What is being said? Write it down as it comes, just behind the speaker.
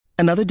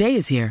Another day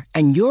is here,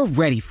 and you're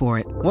ready for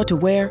it. What to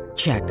wear?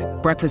 Check.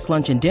 Breakfast,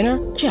 lunch, and dinner?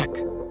 Check.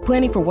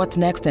 Planning for what's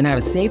next and how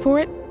to save for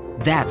it?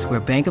 That's where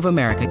Bank of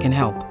America can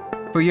help.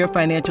 For your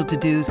financial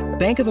to-dos,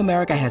 Bank of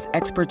America has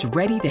experts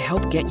ready to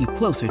help get you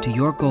closer to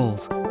your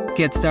goals.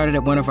 Get started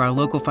at one of our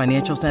local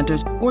financial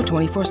centers or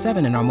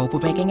 24/7 in our mobile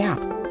banking app.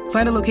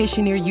 Find a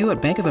location near you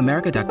at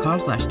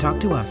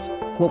bankofamerica.com/talktous.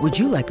 What would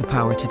you like the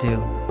power to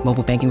do?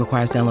 Mobile banking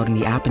requires downloading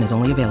the app and is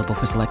only available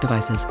for select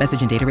devices.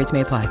 Message and data rates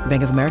may apply.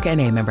 Bank of America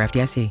N.A., member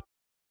FDIC.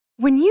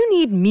 When you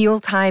need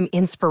mealtime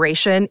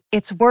inspiration,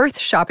 it's worth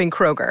shopping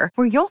Kroger,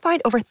 where you'll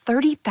find over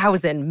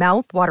 30,000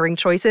 mouth-watering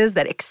choices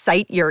that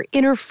excite your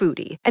inner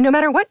foodie. And no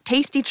matter what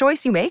tasty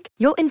choice you make,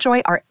 you'll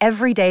enjoy our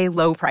everyday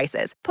low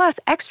prices, plus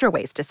extra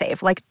ways to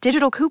save, like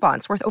digital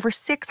coupons worth over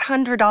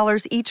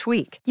 $600 each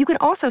week. You can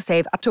also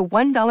save up to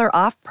 $1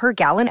 off per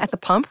gallon at the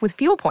pump with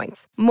fuel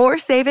points. More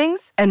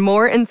savings and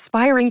more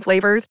inspiring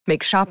flavors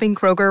make shopping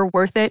Kroger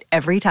worth it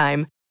every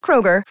time.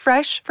 Kroger,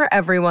 fresh for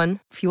everyone.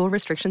 Fuel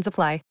restrictions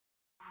apply.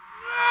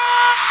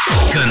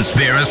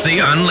 Conspiracy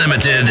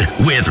Unlimited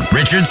with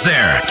Richard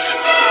Serrett.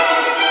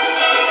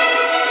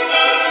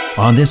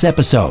 On this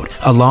episode,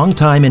 a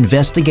longtime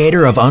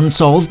investigator of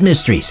unsolved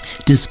mysteries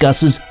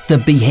discusses the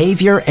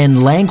behavior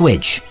and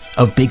language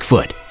of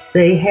Bigfoot.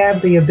 They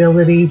have the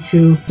ability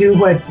to do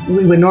what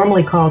we would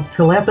normally call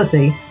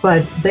telepathy,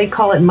 but they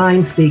call it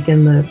mind speak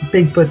in the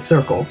Bigfoot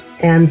circles.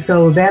 And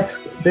so that's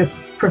the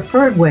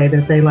preferred way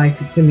that they like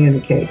to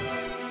communicate.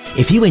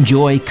 If you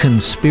enjoy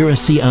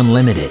Conspiracy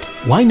Unlimited,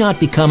 why not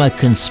become a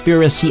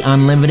Conspiracy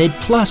Unlimited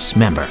Plus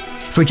member?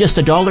 For just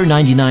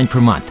 $1.99 per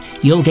month,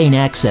 you'll gain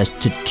access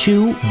to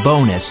 2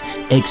 bonus,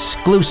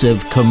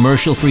 exclusive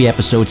commercial-free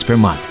episodes per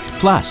month,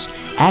 plus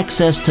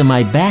access to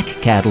my back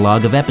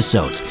catalog of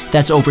episodes.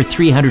 That's over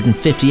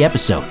 350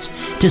 episodes.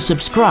 To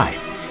subscribe,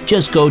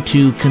 just go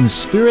to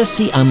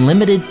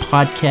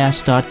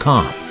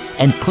conspiracyunlimitedpodcast.com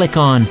and click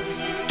on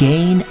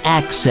Gain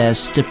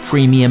Access to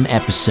Premium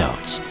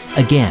Episodes.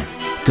 Again,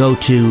 go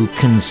to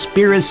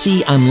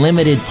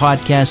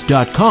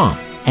conspiracyunlimitedpodcast.com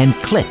and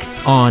click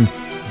on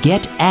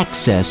Get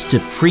Access to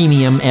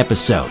Premium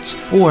Episodes,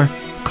 or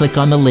click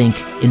on the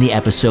link in the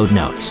episode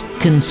notes.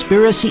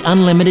 Conspiracy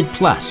Unlimited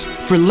Plus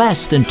for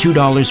less than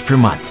 $2 per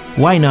month.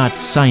 Why not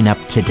sign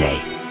up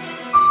today?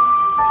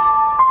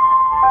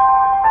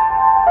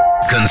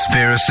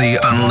 Conspiracy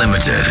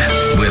Unlimited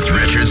with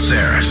Richard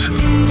Serrett.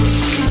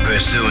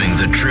 Pursuing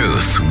the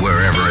truth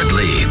wherever it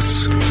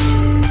leads.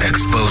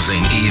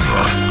 Exposing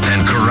evil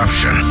and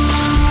corruption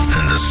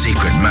and the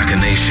secret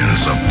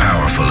machinations of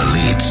powerful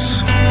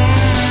elites.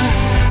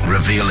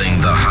 Revealing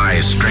the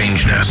high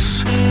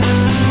strangeness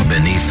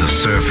beneath the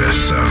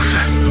surface of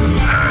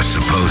our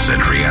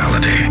supposed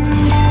reality.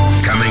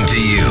 Coming to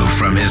you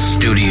from his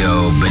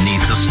studio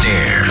beneath the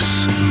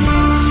stairs,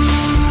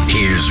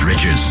 here's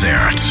Richard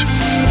Serrett.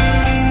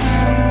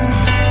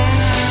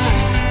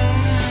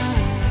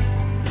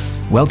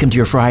 Welcome to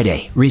your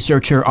Friday.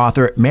 Researcher,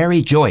 author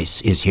Mary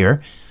Joyce is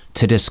here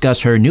to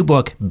discuss her new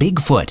book,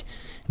 Bigfoot,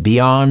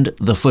 Beyond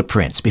the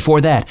Footprints. Before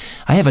that,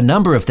 I have a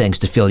number of things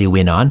to fill you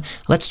in on.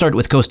 Let's start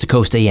with Coast to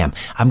Coast AM.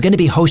 I'm going to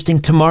be hosting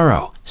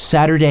tomorrow,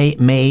 Saturday,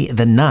 May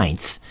the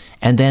 9th,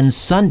 and then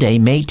Sunday,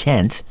 May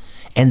 10th,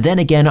 and then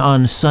again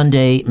on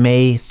Sunday,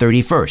 May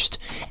 31st.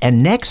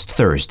 And next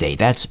Thursday,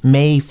 that's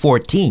May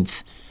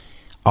 14th,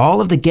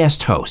 all of the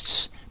guest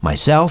hosts,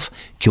 myself,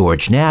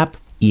 George Knapp,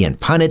 Ian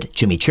Punnett,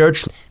 Jimmy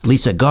Church,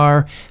 Lisa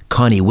Garr,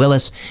 Connie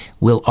Willis,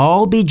 will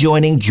all be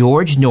joining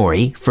George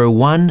Norrie for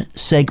one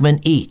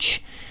segment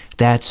each.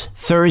 That's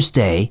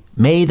Thursday,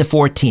 May the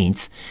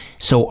 14th.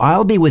 So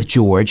I'll be with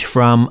George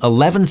from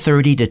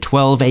 11:30 to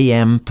 12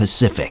 a.m.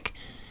 Pacific.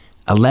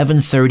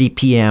 11:30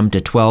 p.m. to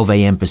 12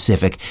 a.m.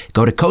 Pacific.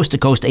 Go to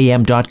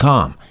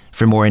coasttocoastam.com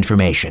for more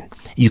information.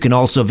 You can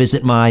also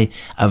visit my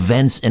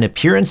events and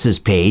appearances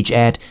page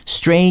at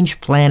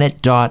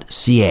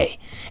strangeplanet.ca.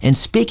 And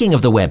speaking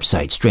of the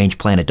website,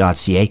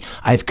 strangeplanet.ca,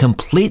 I've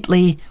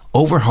completely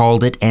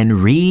overhauled it and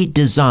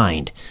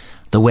redesigned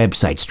the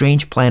website,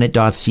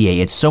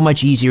 strangeplanet.ca. It's so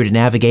much easier to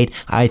navigate.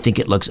 I think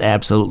it looks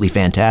absolutely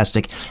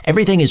fantastic.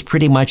 Everything is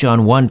pretty much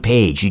on one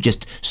page. You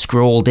just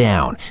scroll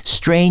down,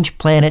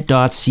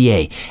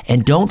 strangeplanet.ca.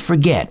 And don't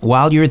forget,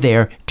 while you're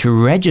there, to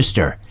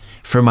register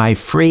for my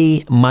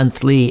free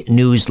monthly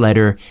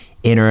newsletter,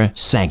 Inner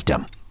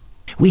Sanctum.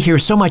 We hear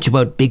so much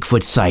about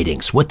Bigfoot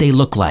sightings, what they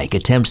look like,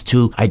 attempts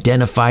to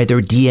identify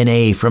their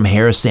DNA from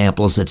hair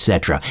samples,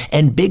 etc.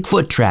 And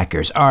Bigfoot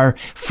trackers are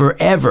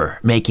forever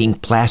making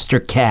plaster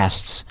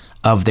casts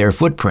of their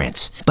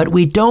footprints. But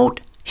we don't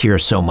hear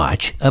so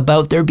much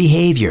about their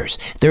behaviors,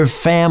 their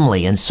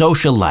family and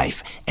social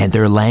life, and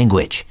their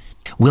language.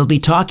 We'll be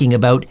talking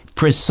about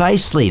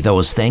precisely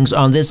those things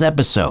on this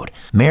episode.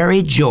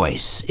 Mary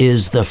Joyce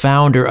is the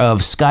founder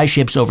of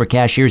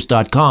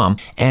SkyshipsOverCashiers.com,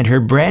 and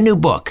her brand new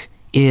book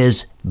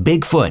is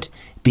Bigfoot,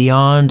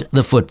 Beyond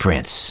the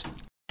Footprints.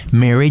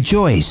 Mary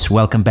Joyce,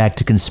 welcome back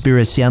to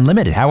Conspiracy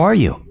Unlimited. How are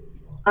you?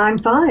 I'm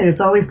fine.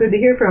 It's always good to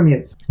hear from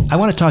you. I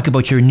want to talk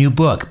about your new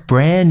book,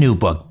 brand new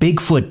book,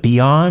 Bigfoot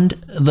Beyond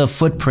the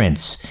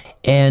Footprints.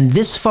 And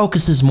this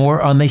focuses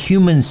more on the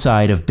human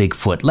side of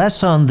Bigfoot,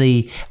 less on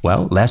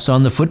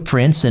the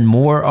footprints and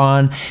more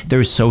on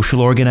their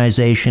social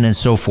organization and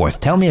so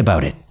forth. Tell me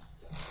about it.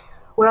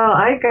 Well,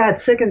 I got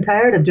sick and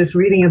tired of just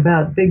reading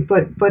about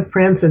Bigfoot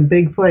footprints and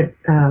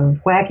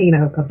Bigfoot whacking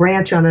a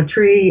branch on a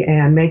tree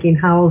and making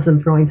howls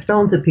and throwing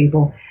stones at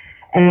people.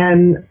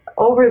 And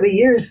over the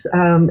years,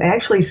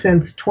 actually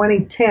since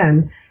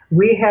 2010,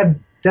 we have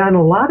done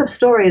a lot of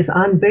stories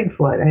on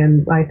Bigfoot,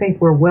 and I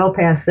think we're well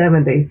past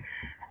 70.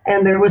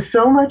 And there was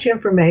so much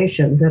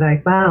information that I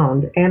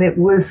found, and it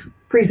was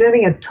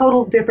presenting a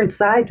total different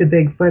side to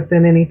Bigfoot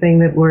than anything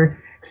that we're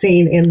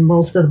seeing in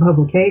most of the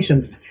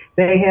publications.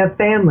 They have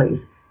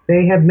families.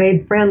 They have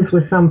made friends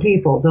with some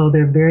people, though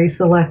they're very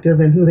selective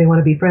in who they want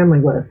to be friendly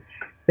with.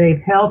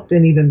 They've helped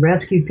and even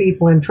rescued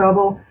people in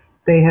trouble.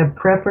 They have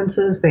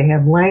preferences. They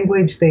have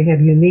language. They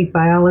have unique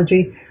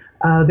biology.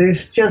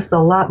 There's just a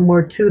lot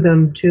more to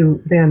them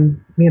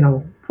than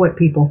what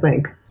people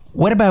think.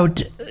 What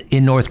about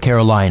in North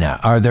Carolina?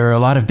 Are there a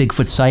lot of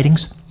Bigfoot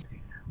sightings?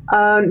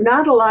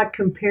 Not a lot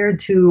compared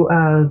to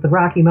the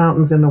Rocky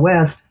Mountains in the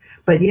West,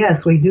 but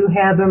yes, we do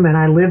have them, and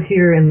I live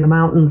here in the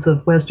mountains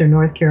of western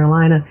North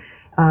Carolina,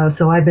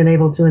 so I've been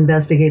able to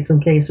investigate some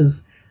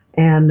cases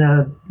and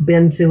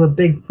been to a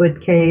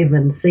Bigfoot cave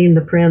and seen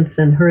the prints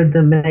and heard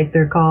them make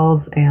their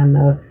calls,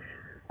 and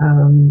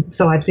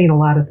so I've seen a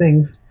lot of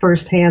things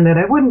firsthand that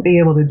I wouldn't be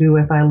able to do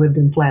if I lived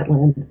in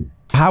flatland.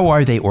 How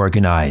are they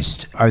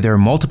organized? Are there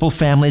multiple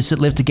families that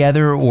live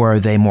together, or are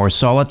they more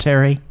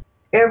solitary?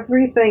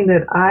 Everything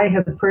that I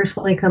have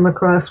personally come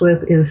across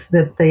with is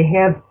that they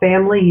have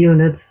family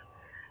units,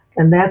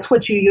 and that's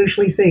what you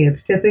usually see.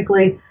 It's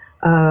typically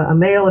a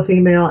male, a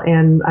female,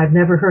 and I've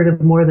never heard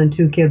of more than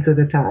 2 kids at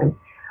a time.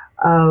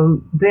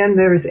 Then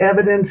there's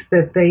evidence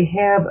that they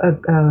have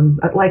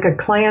like a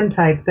clan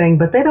type thing,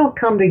 but they don't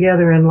come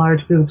together in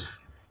large groups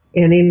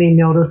in any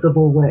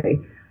noticeable way.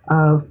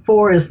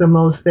 4 is the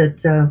most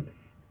that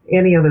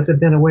any of us have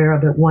been aware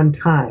of at one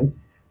time.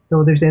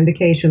 So there's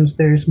indications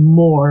there's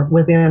more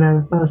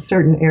within a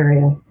certain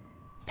area.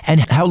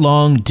 And how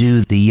long do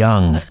the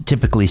young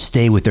typically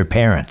stay with their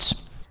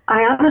parents?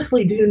 I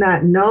honestly do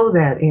not know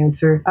that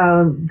answer.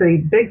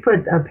 The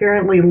Bigfoot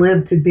apparently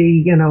lived to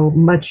be,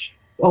 much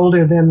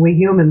older than we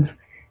humans.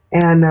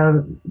 And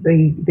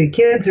the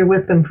kids are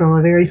with them from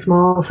a very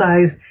small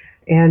size.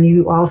 And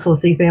you also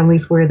see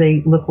families where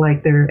they look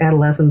like they're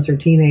adolescents or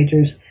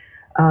teenagers.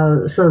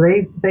 So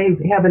they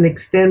have an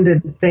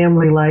extended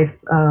family life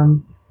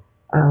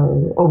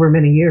over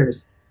many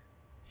years.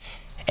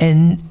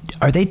 And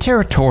are they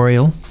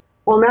territorial?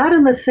 Well, not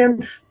in the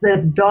sense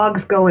that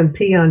dogs go and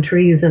pee on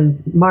trees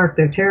and mark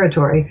their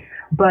territory,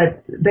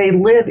 but they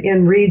live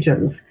in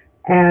regions.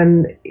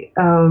 And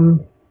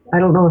I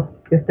don't know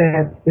if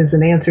that is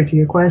an answer to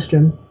your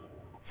question.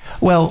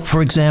 Well,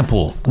 for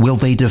example, will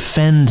they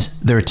defend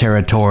their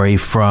territory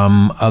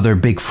from other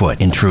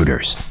Bigfoot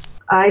intruders?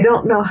 I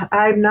don't know.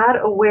 I'm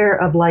not aware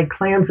of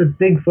clans of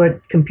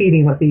Bigfoot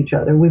competing with each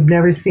other. We've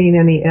never seen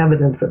any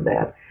evidence of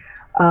that.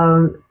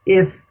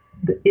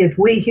 If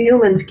we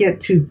humans get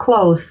too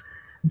close,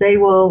 they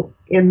will,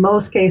 in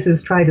most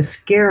cases, try to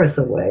scare us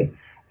away.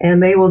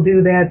 And they will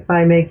do that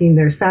by making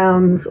their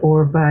sounds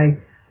or by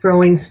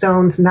throwing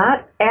stones,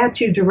 not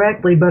at you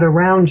directly, but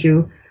around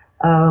you.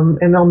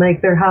 And they'll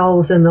make their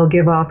howls and they'll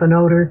give off an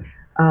odor,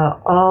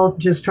 all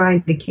just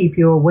trying to keep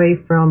you away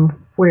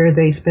from where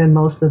they spend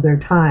most of their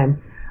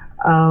time.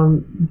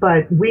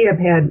 But we have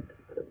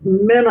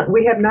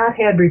not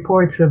had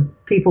reports of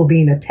people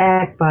being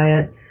attacked by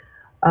it.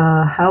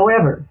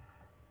 However,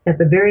 at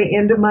the very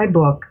end of my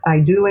book, I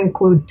do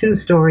include 2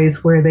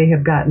 stories where they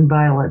have gotten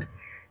violent.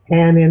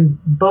 And in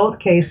both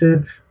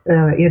cases,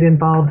 it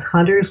involves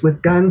hunters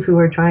with guns who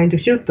are trying to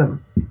shoot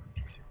them.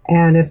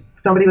 And if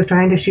somebody was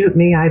trying to shoot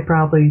me, I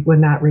probably would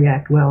not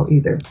react well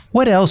either.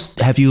 What else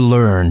have you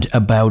learned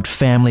about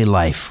family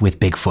life with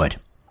Bigfoot?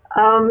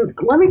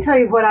 Let me tell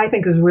you what I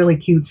think is a really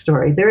cute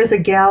story. There is a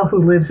gal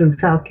who lives in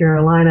South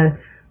Carolina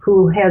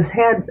who has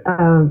had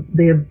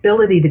the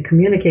ability to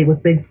communicate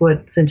with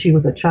Bigfoot since she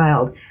was a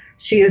child.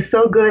 She is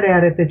so good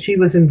at it that she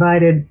was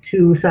invited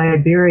to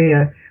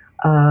Siberia,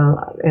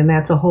 and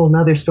that's a whole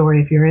nother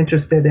story if you're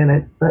interested in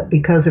it, but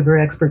because of her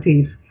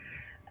expertise.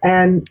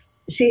 And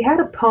she had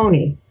a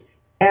pony,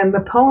 and the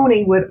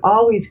pony would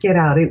always get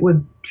out. It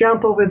would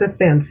jump over the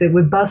fence. It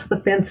would bust the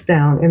fence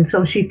down. And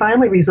so she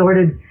finally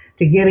resorted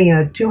to getting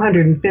a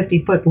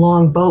 250-foot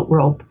long boat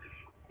rope.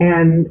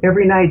 And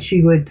every night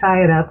she would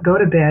tie it up, go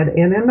to bed,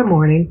 and in the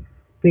morning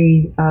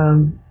the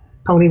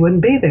pony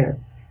wouldn't be there.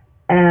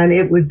 And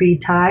it would be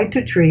tied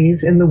to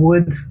trees in the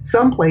woods,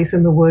 someplace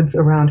in the woods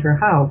around her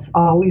house,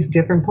 always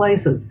different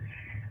places.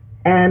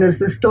 And as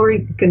the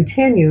story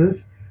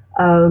continues,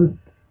 the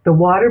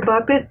water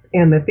bucket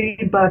and the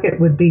feed bucket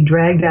would be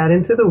dragged out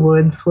into the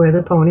woods where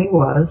the pony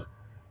was.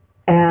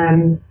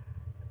 And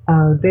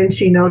then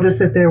she noticed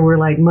that there were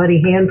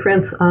muddy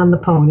handprints on the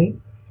pony.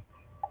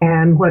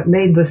 And what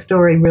made the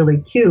story really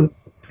cute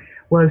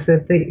was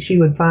that she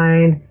would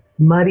find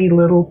muddy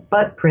little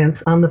butt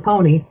prints on the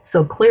pony.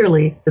 So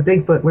clearly the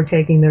Bigfoot were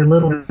taking their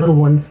little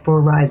ones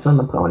for rides on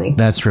the pony.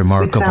 That's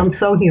remarkable. It sounds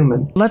so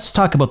human. Let's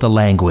talk about the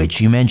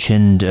language. You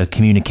mentioned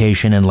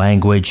communication and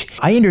language.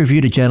 I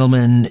interviewed a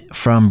gentleman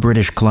from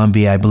British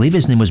Columbia, I believe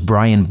his name was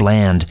Brian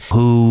Bland,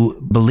 who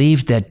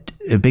believed that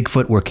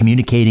Bigfoot were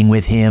communicating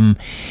with him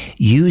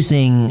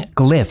using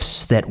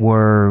glyphs that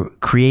were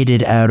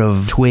created out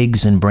of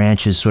twigs and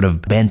branches sort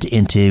of bent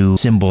into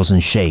symbols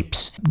and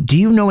shapes. Do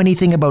you know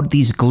anything about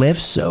these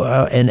glyphs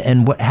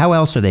and how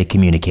else are they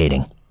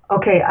communicating?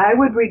 Okay, I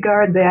would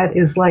regard that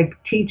as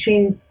like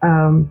teaching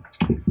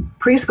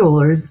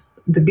preschoolers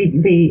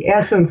the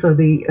essence or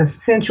the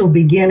essential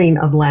beginning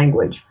of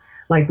language.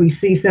 Like we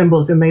see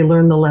symbols and they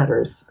learn the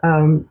letters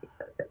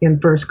in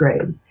first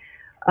grade.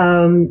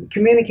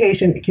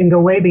 Communication can go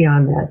way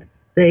beyond that.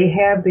 They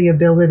have the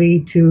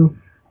ability to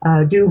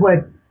do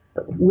what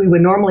we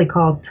would normally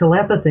call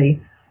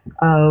telepathy,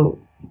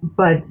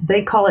 but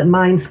they call it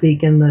mind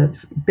speak in the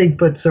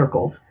Bigfoot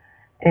circles.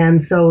 And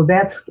so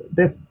that's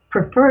the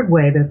preferred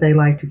way that they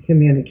like to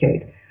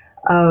communicate.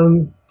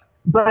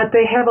 But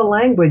they have a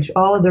language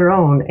all of their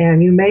own,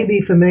 and you may be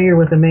familiar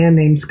with a man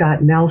named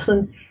Scott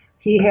Nelson.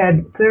 He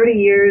had 30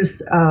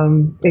 years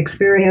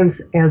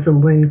experience as a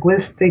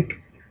linguistic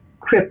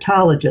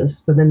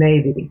cryptologist for the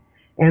Navy.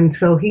 And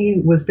so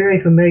he was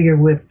very familiar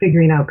with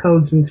figuring out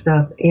codes and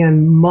stuff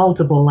in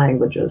multiple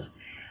languages.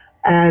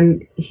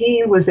 And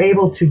he was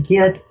able to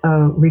get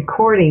a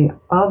recording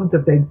of the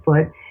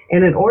Bigfoot.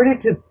 And in order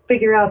to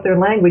figure out their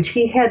language,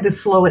 he had to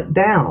slow it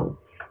down.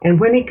 And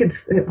when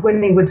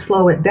he would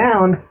slow it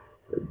down,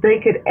 he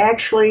could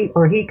actually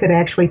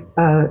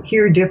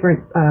hear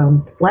different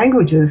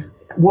languages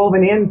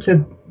woven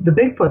into the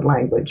Bigfoot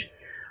language.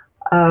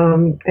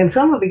 And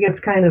some of it gets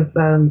kind of,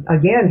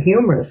 again,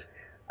 humorous.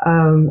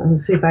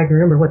 Let's see if I can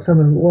remember what some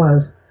of it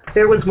was.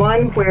 There was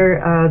one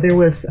where there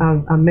was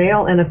a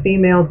male and a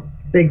female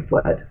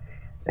Bigfoot,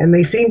 and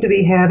they seemed to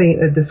be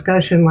having a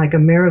discussion like a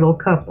marital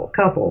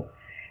couple.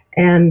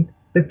 And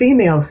the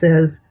female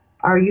says,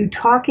 "Are you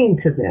talking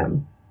to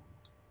them?"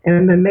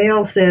 And the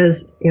male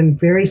says in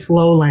very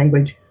slow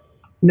language,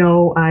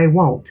 "No, I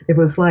won't." It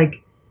was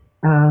like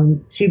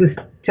she was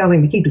telling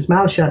him to keep his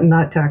mouth shut and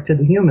not talk to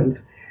the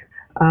humans.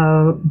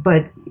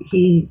 But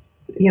he,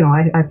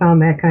 I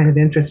found that kind of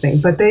interesting.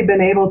 But they've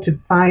been able to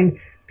find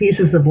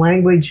pieces of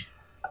language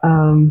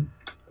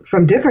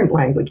from different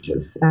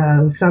languages,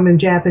 some in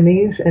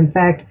Japanese. In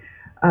fact,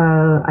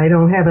 I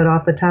don't have it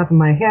off the top of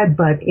my head,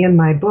 but in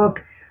my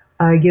book,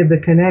 I give the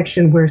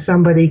connection where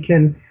somebody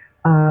can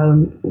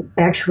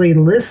actually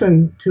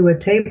listen to a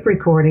tape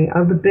recording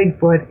of the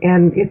Bigfoot,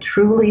 and it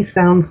truly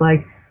sounds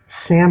like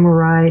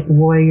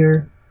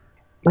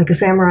like a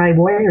samurai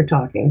warrior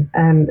talking,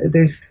 and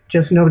there's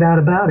just no doubt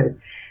about it.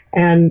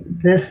 And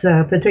this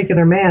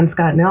particular man,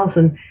 Scott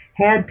Nelson,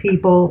 had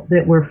people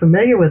that were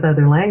familiar with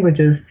other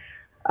languages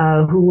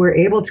who were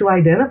able to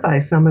identify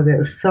some of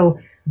this. So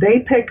they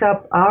pick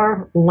up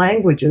our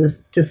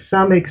languages to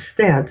some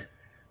extent,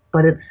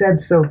 but it's said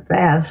so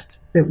fast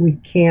that we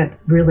can't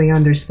really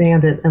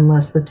understand it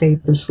unless the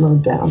tape is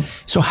slowed down.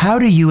 So how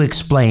do you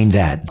explain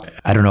that?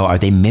 I don't know, are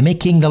they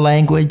mimicking the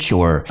language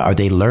or are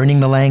they learning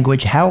the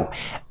language? How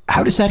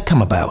does that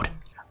come about?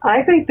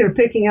 I think they're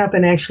picking up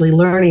and actually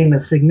learning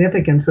the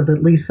significance of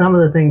at least some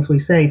of the things we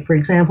say. For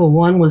example,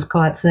 one was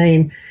caught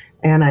saying,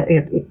 and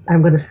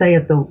I'm going to say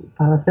it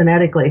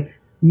phonetically,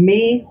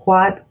 "me,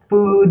 what,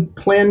 food,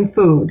 plen,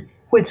 food,"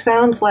 which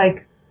sounds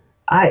like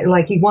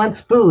he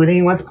wants food and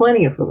he wants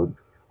plenty of food.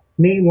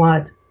 Me,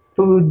 what,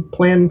 food,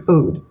 plen,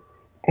 food.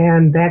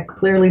 And that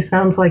clearly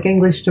sounds like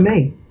English to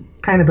me.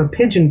 Kind of a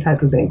pidgin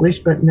type of English,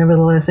 but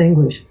nevertheless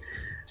English.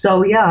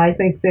 So yeah, I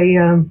think they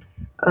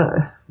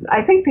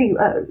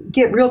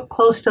get real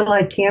close to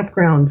like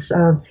campgrounds.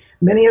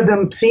 Many of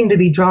them seem to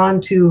be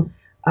drawn to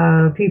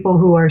people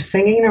who are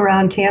singing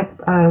around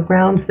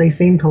campgrounds. They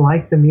seem to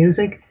like the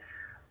music.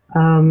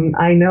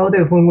 I know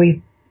that when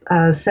we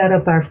set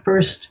up our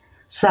first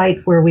site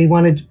where we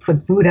wanted to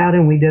put food out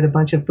and we did a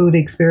bunch of food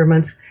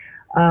experiments,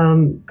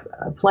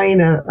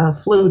 playing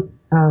a flute,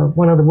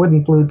 one of the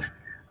wooden flutes,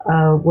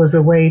 was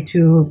a way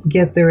to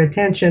get their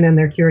attention and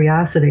their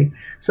curiosity.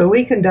 So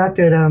we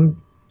conducted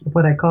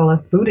what I call a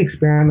food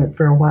experiment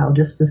for a while,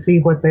 just to see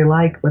what they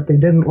liked, what they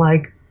didn't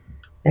like,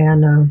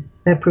 and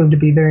that proved to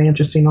be very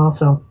interesting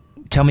also.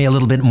 Tell me a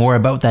little bit more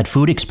about that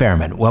food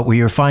experiment. What were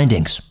your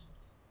findings?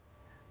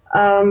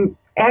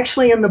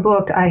 Actually, in the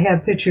book, I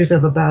have pictures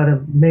of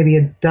about maybe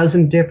a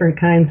dozen different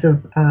kinds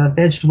of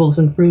vegetables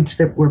and fruits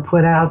that were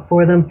put out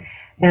for them,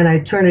 and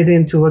I turn it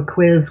into a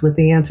quiz with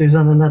the answers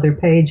on another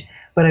page.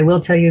 But I will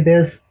tell you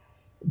this,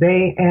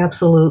 they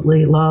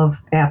absolutely love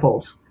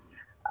apples.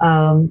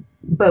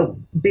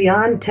 But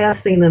beyond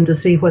testing them to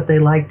see what they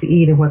like to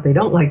eat and what they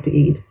don't like to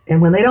eat,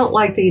 and when they don't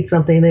like to eat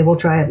something, they will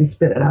try it and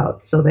spit it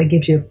out. So that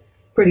gives you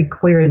a pretty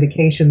clear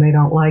indication they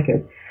don't like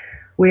it.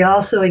 We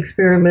also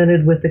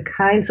experimented with the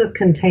kinds of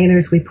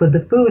containers we put the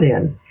food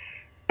in.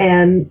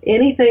 And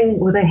anything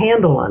with a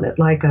handle on it,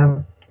 like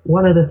a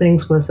one of the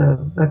things was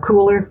a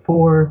cooler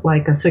for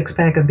like a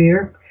 6-pack of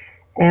beer,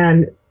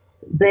 and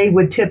they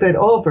would tip it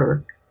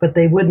over, but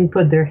they wouldn't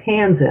put their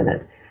hands in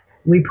it.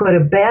 We put a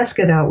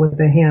basket out with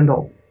a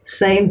handle.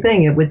 Same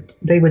thing.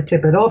 They would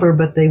tip it over,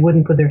 but they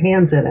wouldn't put their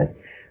hands in it.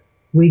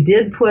 We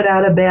did put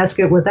out a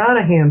basket without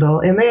a handle,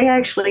 and they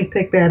actually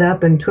picked that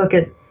up and took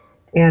it,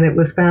 and it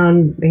was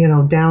found,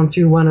 down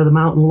through one of the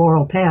mountain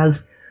laurel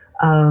paths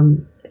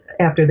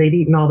after they'd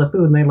eaten all the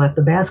food and they left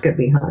the basket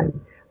behind.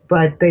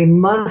 But they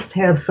must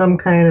have some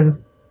kind of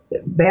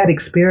bad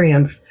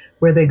experience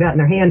where they've gotten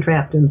their hand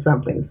trapped in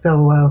something.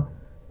 So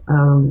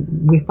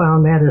we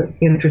found that an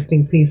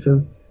interesting piece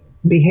of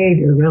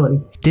behavior,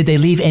 really. Did they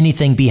leave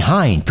anything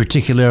behind,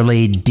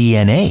 particularly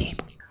DNA?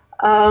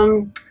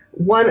 All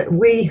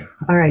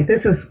right,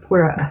 this is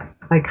where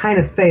I kind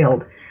of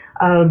failed.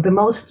 We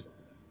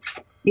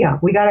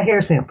got a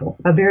hair sample,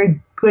 a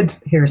very good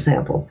hair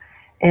sample,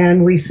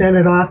 and we sent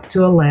it off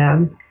to a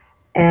lab.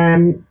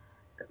 And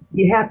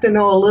you have to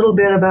know a little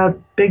bit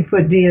about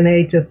Bigfoot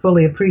DNA to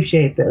fully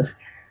appreciate this.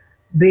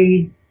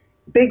 The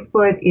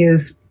Bigfoot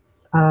is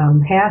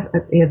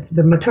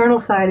the maternal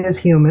side is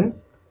human.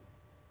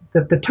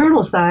 The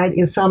paternal side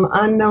is some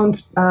unknown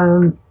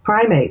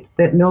primate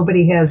that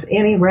nobody has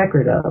any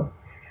record of.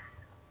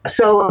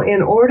 So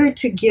in order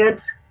to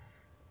get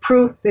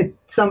proof that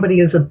somebody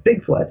is a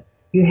Bigfoot,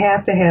 you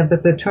have to have the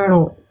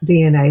paternal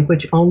DNA,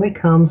 which only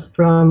comes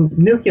from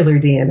nuclear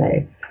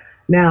DNA.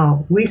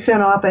 Now, we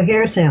sent off a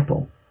hair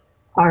sample.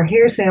 Our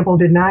hair sample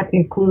did not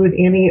include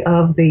any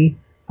of the,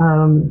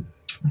 the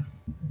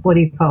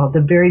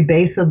very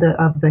base of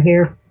the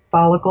hair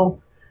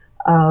follicle.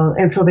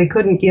 And so they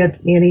couldn't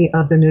get any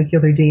of the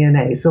nuclear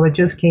DNA. So it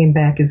just came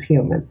back as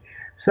human.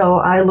 So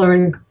I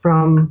learned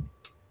from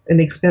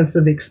an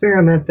expensive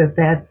experiment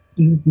that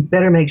you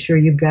better make sure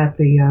you've got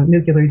the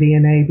nuclear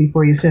DNA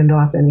before you send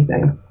off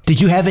anything.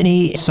 Did you have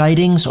any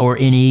sightings or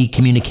any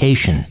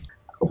communication?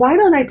 Why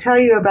don't I tell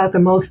you about the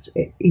most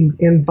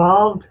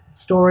involved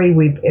story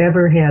we've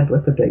ever had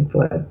with the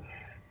Bigfoot?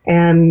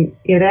 And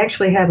it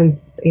actually happened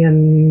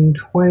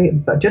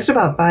just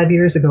about 5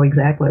 years ago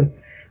exactly.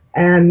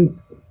 And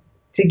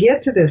to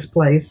get to this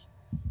place,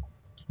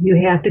 you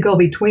have to go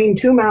between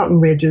two mountain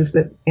ridges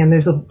and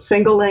there's a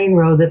single lane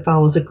road that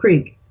follows a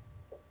creek.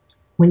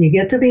 When you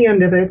get to the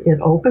end of it, it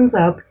opens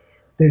up.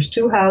 There's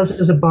two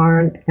houses, a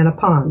barn, and a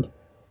pond.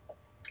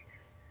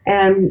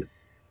 And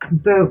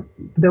the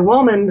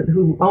woman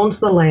who owns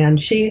the land,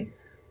 she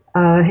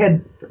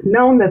had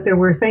known that there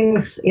were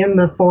things in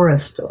the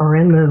forest or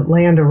in the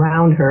land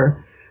around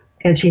her,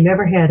 and she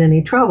never had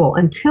any trouble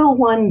until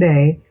one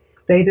day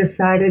they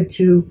decided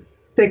to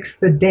fix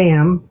the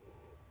dam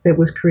that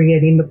was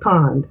creating the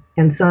pond.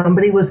 And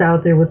somebody was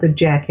out there with a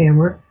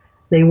jackhammer.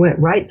 They went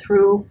right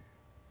through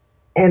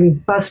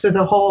and busted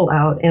a hole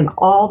out, and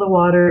all the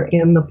water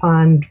in the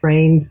pond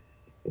drained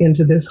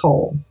into this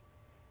hole.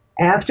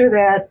 After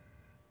that,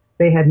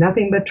 they had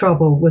nothing but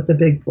trouble with the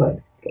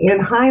Bigfoot. In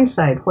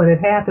hindsight, what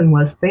had happened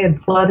was they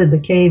had flooded the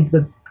cave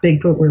the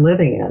Bigfoot were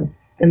living in,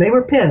 and they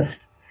were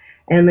pissed.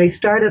 And they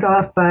started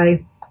off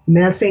by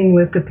messing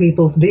with the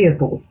people's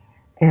vehicles.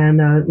 And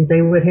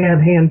they would have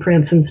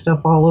handprints and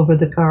stuff all over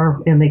the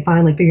car, and they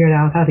finally figured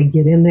out how to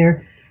get in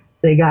there.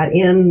 They got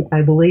in,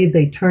 I believe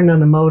they turned on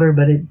the motor,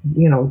 but it,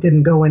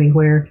 didn't go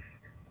anywhere.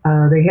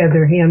 They had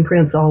their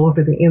handprints all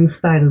over the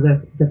inside of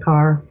the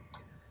car.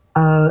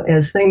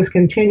 As things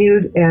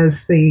continued,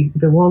 as the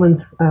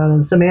woman's,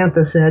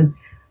 Samantha said,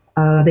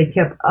 they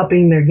kept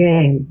upping their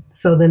game.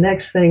 So the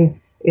next thing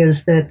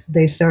is that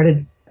they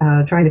started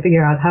trying to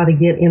figure out how to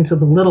get into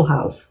the little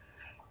house.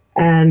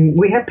 And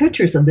we have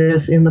pictures of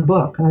this in the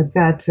book. I've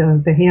got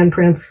the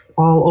handprints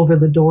all over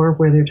the door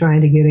where they're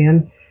trying to get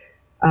in.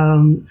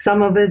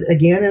 Some of it,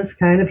 again, is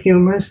kind of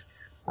humorous.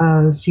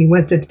 She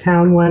went to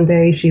town one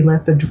day. She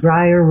left the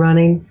dryer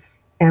running.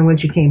 And when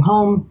she came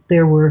home,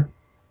 there were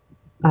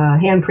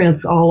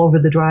handprints all over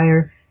the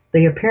dryer.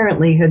 They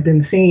apparently had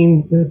been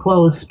seeing the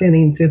clothes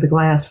spinning through the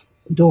glass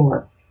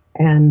door,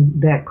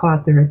 and that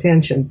caught their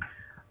attention.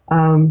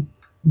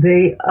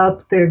 They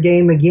upped their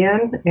game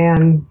again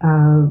and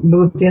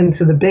moved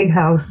into the big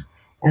house,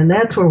 and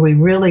that's where we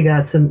really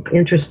got some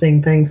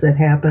interesting things that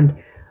happened.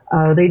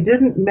 They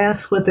didn't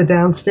mess with the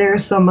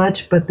downstairs so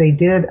much, but they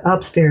did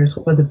upstairs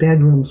where the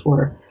bedrooms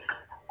were.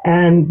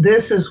 And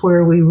this is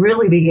where we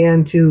really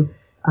began to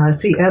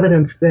see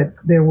evidence that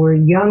there were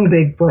young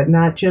Bigfoot,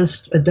 not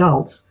just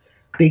adults,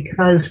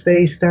 because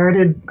they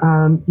started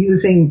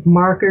using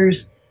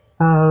markers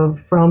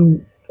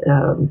from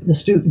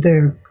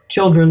their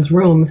children's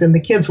rooms, and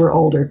the kids were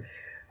older.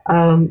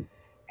 And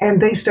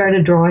they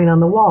started drawing on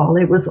the wall.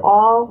 It was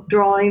all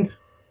drawings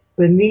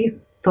beneath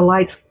the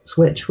light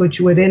switch,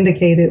 which would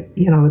indicate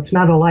it's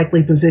not a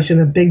likely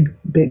position a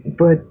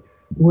Bigfoot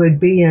would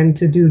be in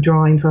to do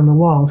drawings on the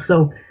wall.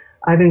 So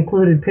I've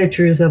included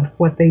pictures of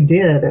what they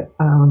did,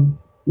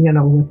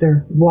 with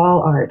their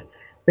wall art.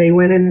 They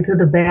went into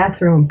the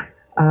bathroom.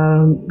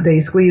 They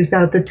squeezed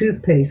out the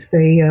toothpaste.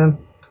 They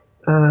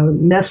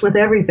messed with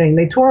everything.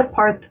 They tore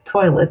apart the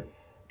toilet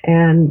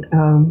And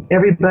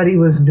everybody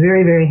was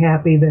very, very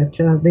happy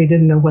that they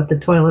didn't know what the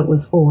toilet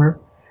was for.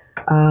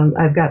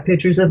 I've got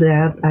pictures of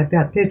that. I've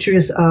got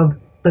pictures of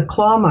the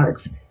claw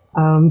marks.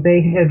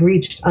 They had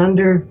reached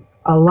under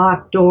a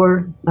locked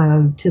door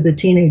to the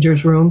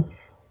teenager's room,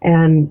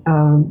 and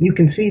you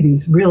can see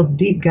these real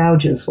deep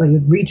gouges, like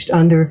it reached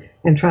under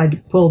and tried to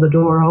pull the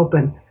door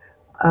open.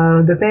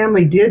 The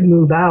family did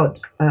move out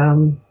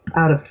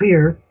of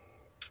fear.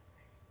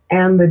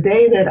 And the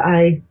day that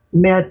I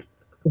met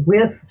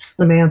with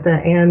Samantha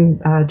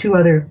and two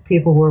other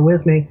people who were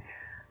with me,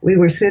 we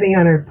were sitting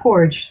on her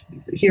porch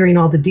hearing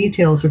all the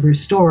details of her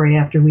story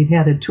after we'd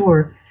had a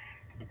tour.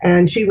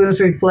 And she was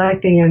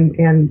reflecting,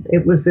 and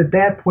it was at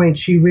that point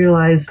she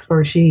realized,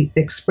 or she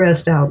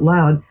expressed out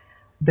loud,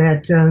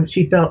 that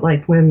she felt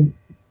like when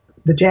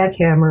the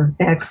jackhammer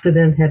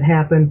accident had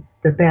happened,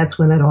 that's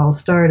when it all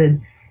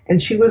started.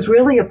 And she was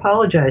really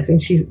apologizing.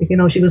 She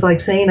was like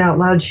saying out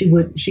loud she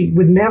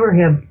would never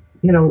have,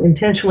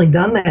 intentionally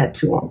done that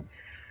to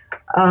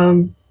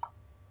him.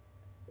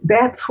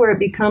 That's where it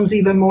becomes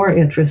even more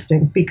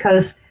interesting,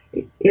 because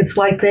it's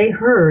like they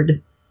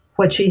heard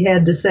what she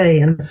had to say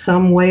in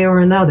some way or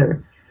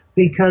another,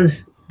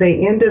 because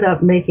they ended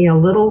up making a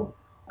little,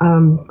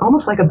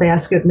 almost like a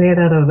basket made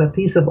out of a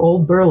piece of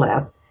old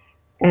burlap,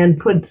 and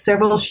put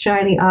several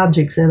shiny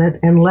objects in it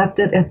and left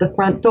it at the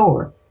front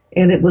door.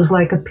 And it was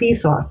like a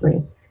peace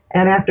offering.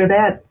 And after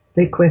that,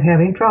 they quit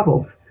having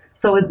troubles.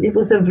 So it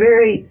was a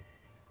very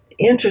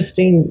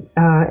interesting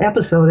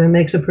episode, and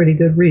makes a pretty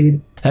good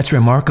read. That's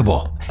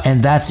remarkable.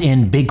 And that's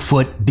in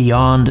Bigfoot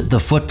Beyond the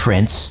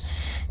Footprints,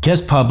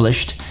 just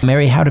published.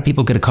 Mary, how do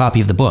people get a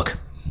copy of the book?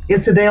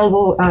 It's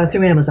available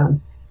through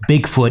Amazon.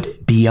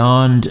 Bigfoot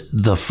Beyond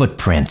the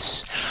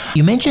Footprints.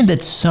 You mentioned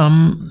that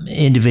some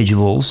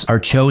individuals are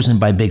chosen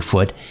by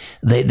Bigfoot.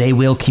 They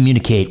will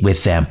communicate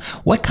with them.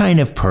 What kind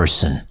of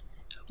person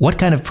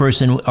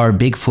are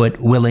Bigfoot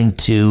willing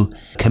to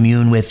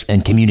commune with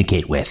and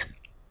communicate with?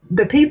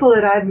 The people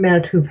that I've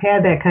met who've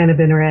had that kind of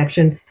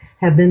interaction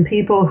have been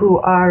people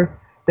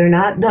they're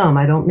not dumb.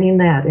 I don't mean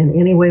that in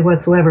any way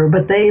whatsoever,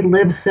 but they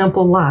live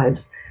simple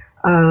lives.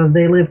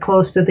 They live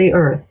close to the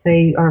earth.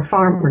 They are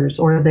farmers,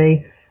 or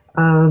they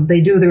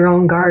do their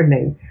own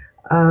gardening.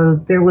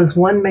 There was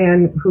one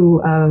man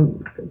who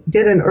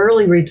did an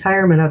early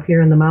retirement up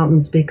here in the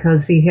mountains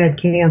because he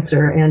had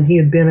cancer and he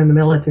had been in the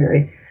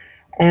military.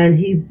 And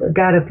he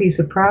got a piece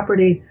of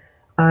property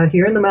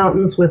here in the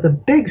mountains with a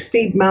big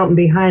steep mountain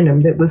behind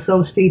him that was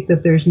so steep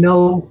that there's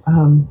no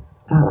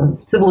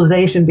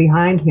civilization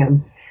behind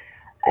him.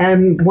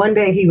 And one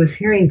day he was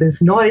hearing this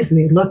noise, and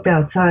he looked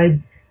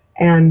outside,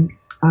 and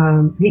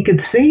he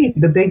could see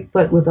the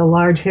Bigfoot with a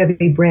large,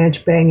 heavy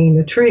branch banging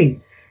a tree.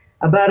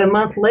 About a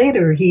month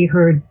later, he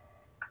heard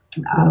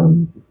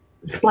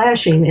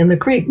splashing in the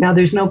creek. Now,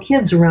 there's no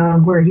kids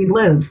around where he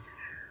lives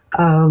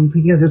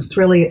because it's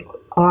really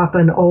off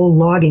an old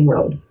logging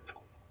road.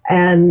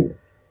 And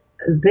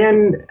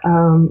then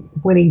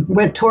when he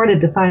went toward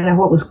it to find out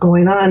what was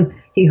going on,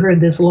 he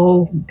heard this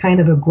low, kind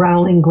of a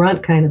growling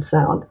grunt kind of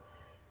sound.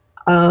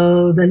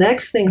 The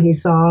next thing he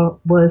saw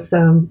was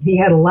he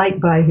had a light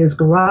by his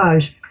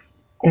garage,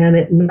 and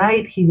at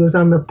night he was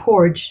on the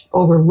porch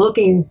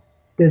overlooking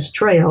this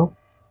trail,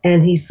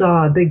 and he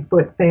saw a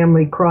Bigfoot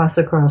family cross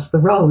across the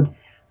road.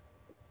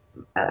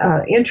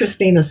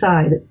 Interesting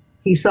aside,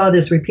 he saw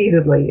this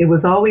repeatedly. It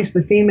was always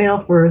the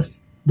female first,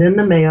 then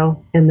the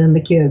male, and then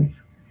the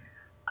kids.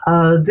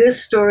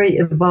 This story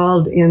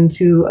evolved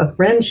into a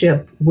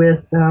friendship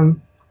with the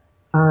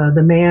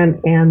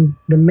man and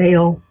the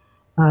male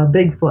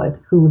Bigfoot,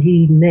 who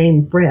he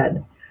named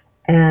Fred.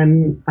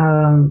 And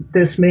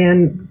this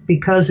man,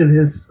 because of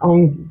his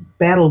own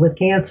battle with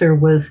cancer,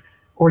 was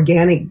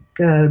organic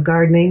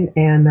gardening,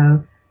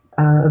 and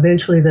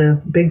eventually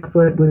the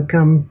Bigfoot would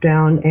come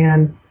down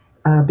and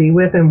be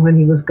with him when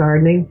he was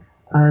gardening.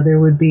 There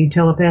would be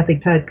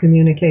telepathic type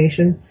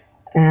communication,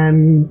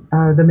 and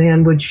the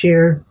man would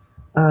share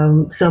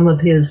some of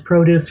his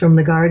produce from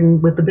the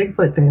garden with the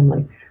Bigfoot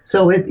family.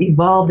 So it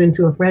evolved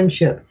into a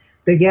friendship.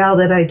 The gal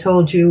that I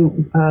told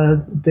you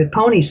the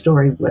pony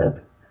story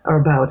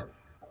about,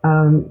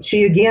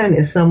 she again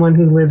is someone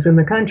who lives in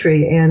the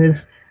country and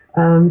is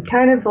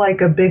kind of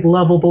like a big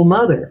lovable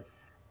mother.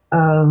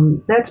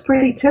 That's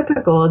pretty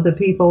typical of the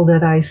people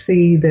that I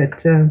see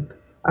that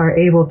are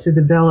able to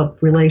develop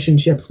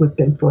relationships with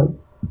Bigfoot.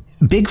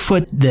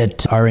 Bigfoot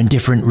that are in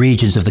different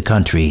regions of the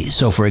country.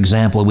 So, for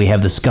example, we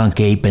have the skunk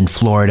ape in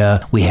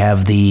Florida. We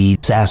have the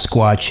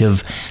Sasquatch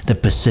of the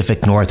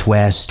Pacific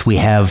Northwest. We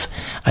have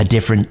a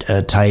different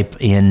type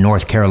in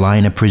North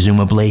Carolina,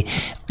 presumably.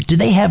 Do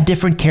they have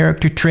different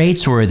character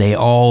traits, or are they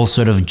all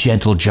sort of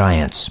gentle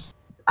giants?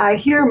 I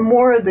hear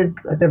more of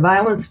the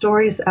violent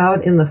stories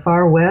out in the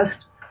far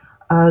west.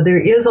 There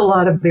is a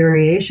lot of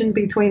variation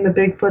between the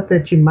Bigfoot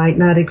that you might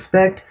not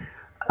expect.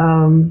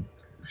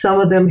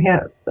 Some of them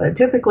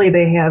typically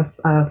they have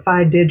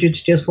 5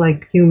 digits just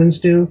like humans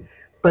do,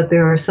 but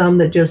there are some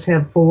that just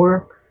have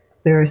 4.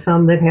 There are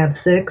some that have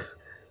 6.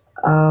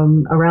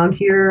 Around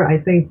here, I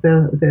think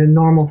the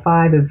normal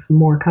 5 is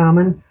more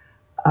common.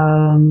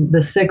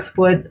 The 6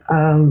 foot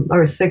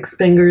or 6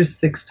 fingers,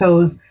 6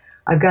 toes.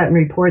 I've gotten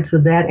reports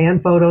of that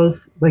and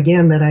photos,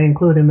 again, that I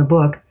include in the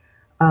book,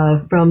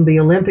 from the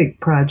Olympic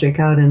Project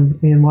out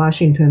in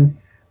Washington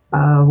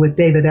with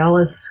David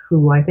Ellis,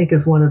 who I think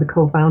is one of the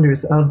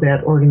co-founders of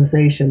that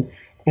organization.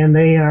 And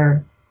they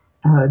are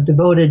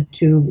devoted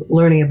to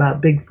learning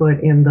about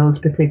Bigfoot in those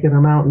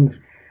particular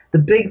mountains. The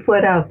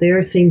Bigfoot out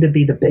there seem to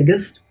be the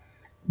biggest.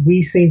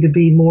 We seem to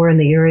be more in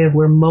the area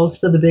where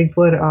most of the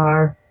Bigfoot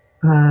are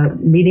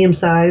medium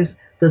size.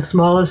 The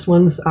smallest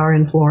ones are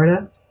in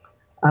Florida.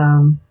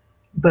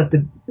 But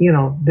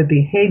the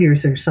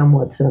behaviors are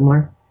somewhat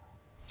similar.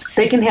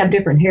 They can have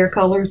different hair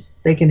colors.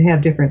 They can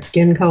have different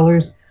skin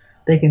colors.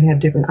 They can have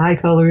different eye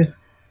colors.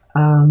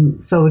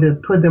 So to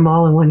put them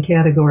all in one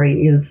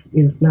category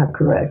is not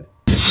correct.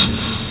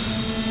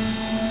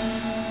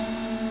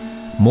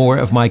 More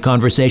of my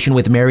conversation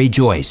with Mary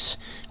Joyce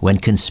when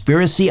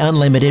Conspiracy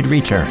Unlimited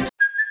returns.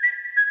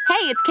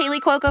 Hey, it's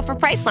Kaylee Cuoco for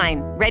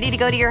Priceline. Ready to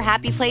go to your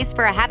happy place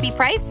for a happy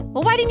price?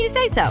 Well, why didn't you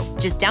say so?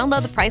 Just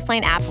download the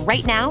Priceline app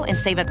right now and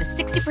save up to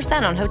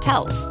 60% on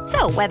hotels.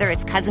 So whether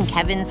it's Cousin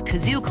Kevin's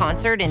Kazoo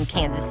Concert in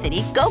Kansas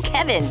City, go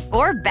Kevin,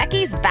 or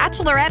Becky's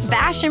Bachelorette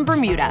Bash in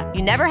Bermuda,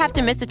 you never have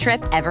to miss a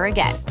trip ever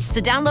again. So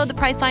download the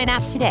Priceline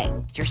app today.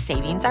 Your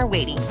savings are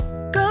waiting.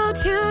 Go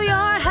to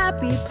your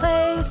happy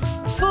place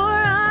for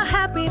a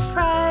happy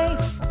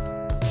price.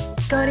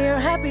 Go to your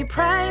happy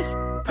price,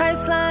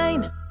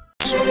 Priceline.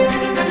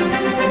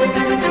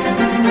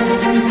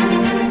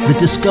 The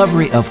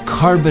discovery of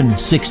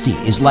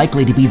carbon-60 is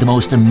likely to be the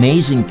most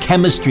amazing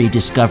chemistry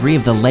discovery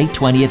of the late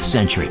 20th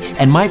century.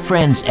 And my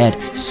friends at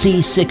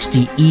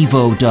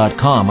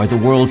C60evo.com are the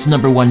world's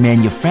 #1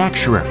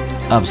 manufacturer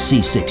of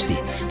C60.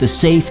 The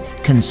safe,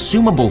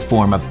 consumable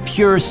form of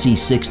pure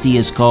C60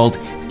 is called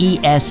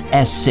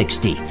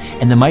ESS60,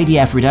 and the mighty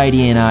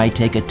Aphrodite and I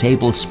take a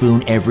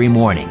tablespoon every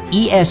morning.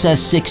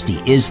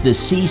 ESS60 is the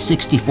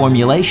C60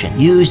 formulation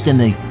used in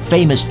the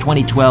famous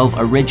 2012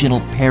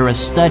 original Paris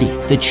study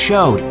that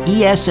showed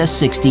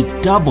ESS60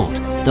 doubled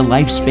the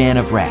lifespan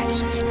of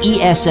rats.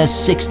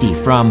 ESS60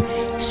 from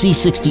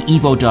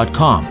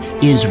C60evo.com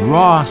is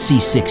raw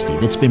C60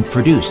 that's been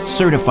produced,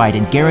 certified,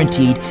 and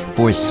guaranteed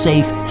for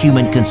safe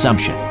human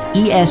consumption.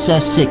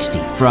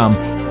 ESS60 from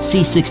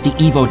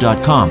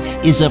C60evo.com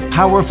is a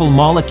powerful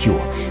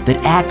molecule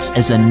that acts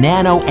as a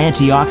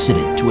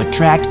nano-antioxidant to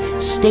attract,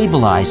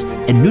 stabilize,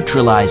 and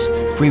neutralize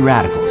free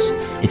radicals.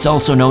 It's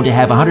also known to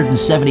have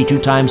 172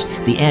 times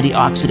the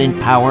antioxidant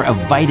power of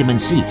vitamin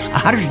C,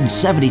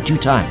 172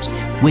 times,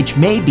 which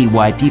may be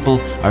why people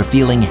are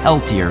feeling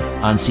healthier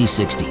on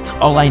C60.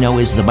 All I know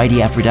is the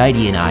mighty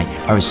Aphrodite and I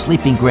are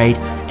sleeping great,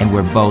 and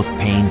we're both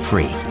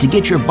pain-free. To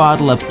get your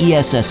bottle of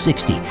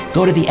ESS60,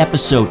 go to the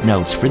episode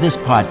notes for this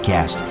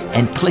podcast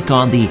and click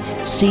on the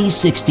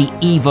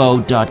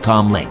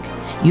C60evo.com link.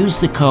 Use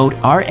the code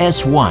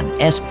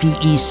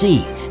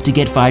RS1SPEC to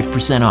get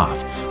 5%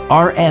 off.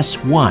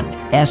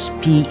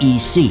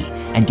 RS1SPEC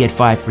and get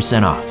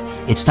 5% off.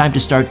 It's time to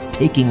start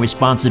taking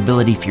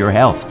responsibility for your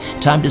health.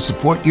 Time to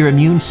support your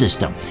immune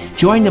system.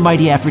 Join the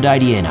mighty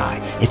Aphrodite and I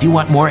if you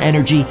want more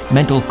energy,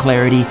 mental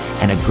clarity,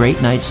 and a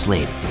great night's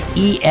sleep.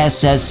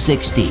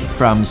 ESS60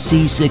 from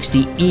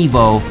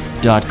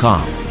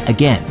C60evo.com.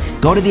 Again,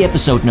 go to the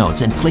episode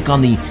notes and click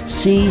on the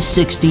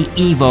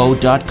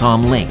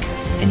C60evo.com link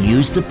and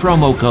use the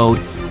promo code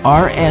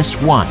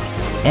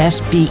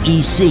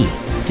RS1SPEC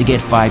to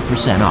get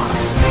 5% off.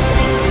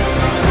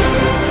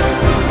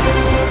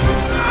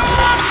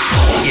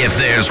 If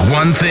there's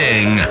one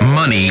thing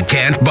money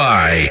can't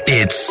buy,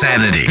 it's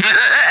sanity.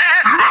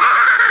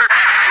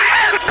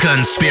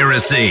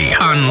 Conspiracy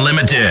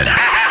Unlimited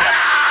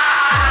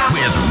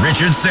with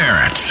Richard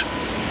Serrett.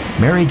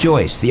 Mary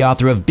Joyce, the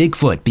author of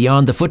Bigfoot,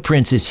 Beyond the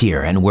Footprints, is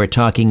here, and we're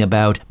talking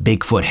about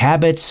Bigfoot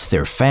habits,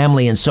 their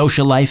family and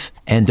social life,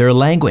 and their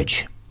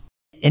language.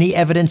 Any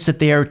evidence that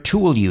they are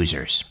tool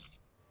users?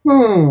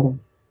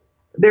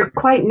 They're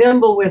quite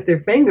nimble with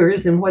their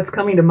fingers, and what's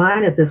coming to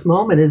mind at this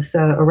moment is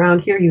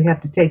around here you have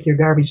to take your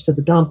garbage to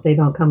the dump. They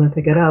don't come and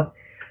pick it up.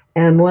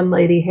 And one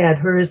lady had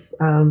hers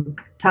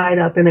tied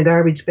up in a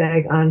garbage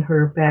bag on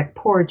her back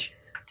porch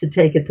to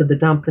take it to the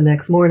dump the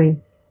next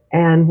morning.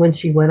 And when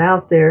she went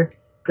out there,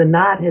 the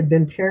knot had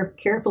been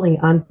carefully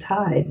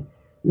untied.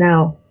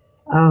 Now,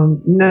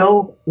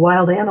 no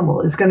wild animal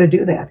is going to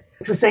do that.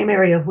 It's the same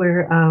area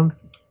where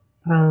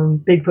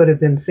Bigfoot have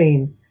been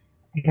seen.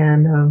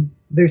 And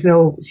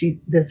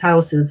this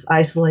house is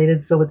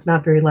isolated, so it's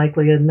not very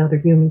likely another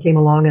human came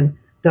along and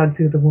dug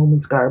through the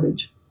woman's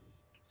garbage.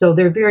 So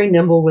they're very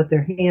nimble with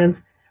their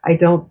hands. I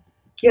don't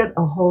get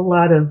a whole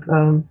lot of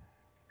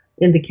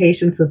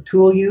indications of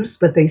tool use,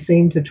 but they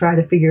seem to try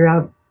to figure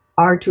out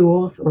our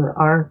tools or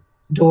our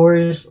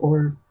doors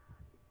or,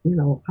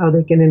 how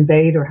they can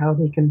invade or how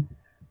they can,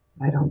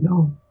 I don't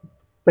know.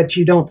 But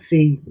you don't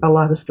see a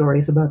lot of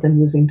stories about them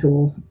using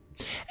tools.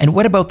 And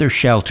what about their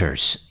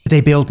shelters? Do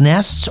they build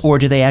nests, or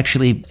do they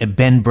actually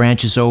bend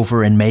branches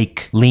over and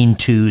make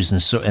lean-tos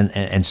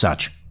and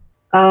such?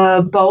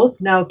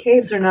 Both. Now,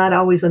 caves are not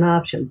always an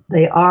option.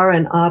 They are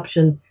an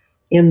option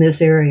in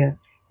this area.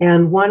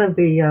 And one of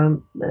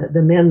the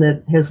men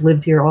that has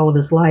lived here all of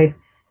his life,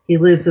 he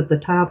lives at the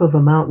top of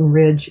a mountain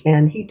ridge,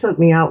 and he took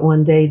me out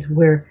one day to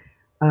where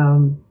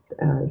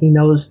he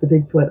knows the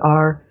Bigfoot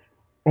are,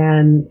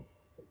 and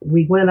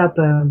we went up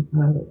a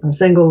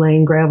single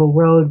lane gravel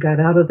road, got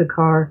out of the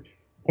car,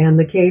 and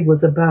the cave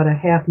was about a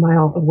half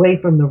mile away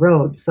from the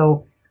road.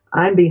 So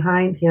I'm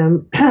behind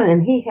him,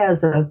 and he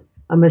has a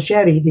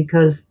machete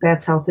because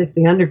that's how thick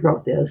the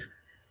undergrowth is.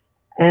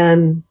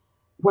 And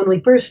when we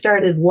first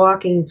started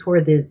walking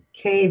toward the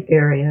cave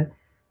area,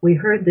 we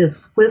heard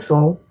this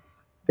whistle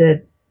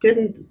that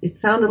it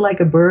sounded like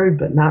a bird,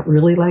 but not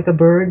really like a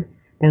bird.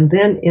 And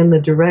then in the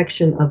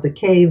direction of the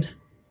caves,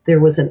 there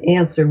was an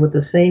answer with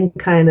the same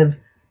kind of,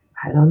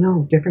 I don't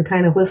know, different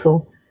kind of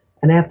whistle.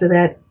 And after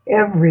that,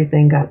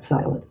 everything got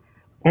silent.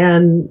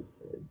 And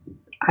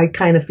I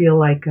kind of feel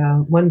like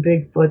one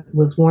Bigfoot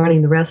was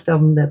warning the rest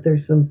of them that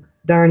there's some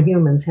darn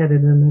humans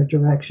headed in their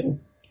direction.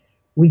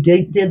 We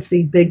did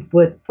see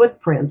Bigfoot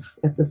footprints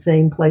at the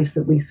same place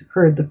that we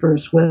heard the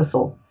first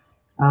whistle.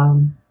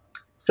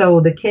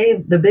 So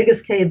the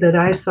biggest cave that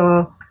I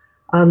saw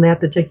on that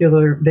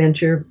particular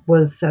venture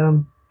was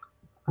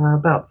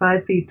about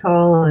 5 feet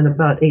tall and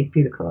about 8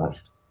 feet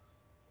across.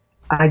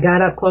 I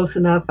got up close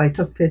enough. I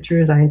took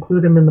pictures. I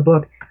include them in the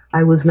book.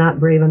 I was not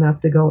brave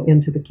enough to go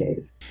into the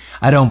cave.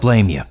 I don't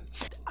blame you.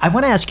 I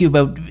want to ask you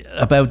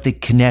about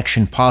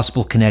the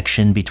possible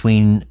connection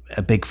between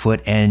a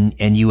Bigfoot and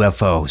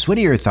UFOs. What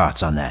are your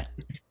thoughts on that?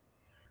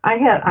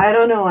 I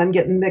don't know. I'm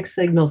getting mixed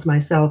signals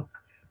myself.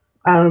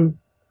 The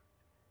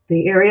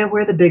area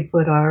where the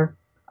Bigfoot are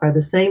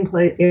the same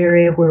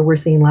area where we're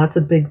seeing lots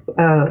of big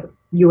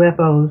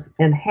UFOs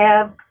and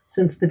have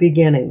since the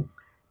beginning.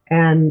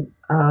 And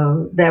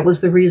that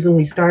was the reason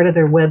we started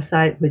our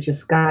website, which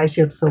is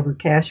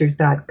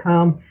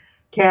skyshipsovercachers.com.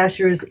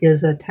 Cachers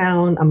is a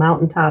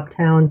mountaintop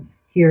town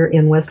here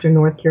in western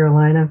North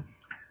Carolina.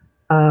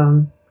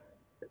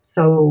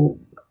 So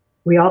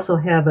we also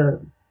have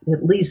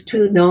at least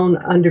 2 known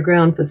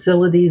underground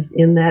facilities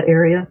in that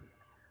area.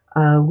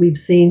 We've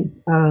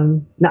seen,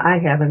 no, I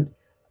haven't.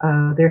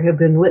 There have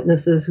been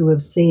witnesses who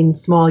have seen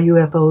small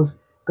UFOs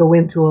go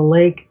into a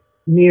lake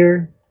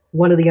near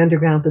one of the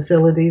underground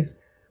facilities.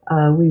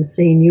 We've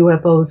seen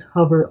UFOs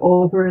hover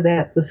over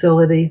that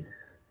facility.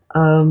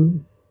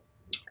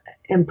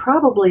 And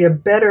probably a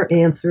better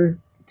answer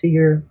to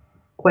your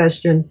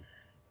question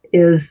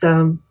is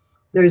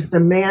there's a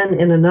man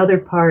in another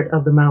part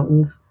of the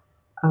mountains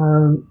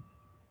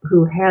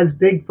who has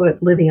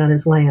Bigfoot living on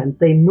his land.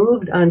 They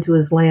moved onto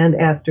his land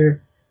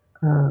after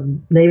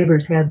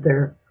neighbors had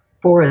their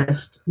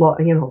forest,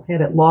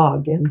 had it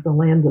logged and the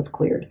land was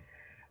cleared.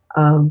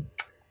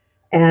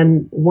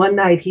 And one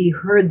night he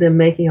heard them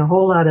making a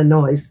whole lot of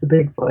noise, the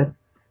Bigfoot,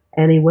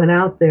 and he went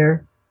out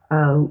there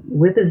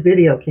with his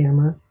video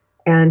camera,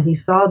 and he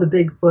saw the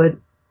Bigfoot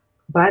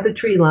by the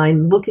tree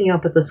line looking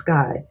up at the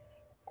sky.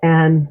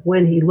 And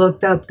when he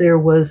looked up, there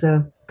was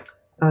a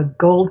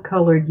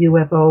gold-colored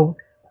UFO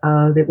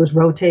that was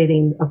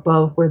rotating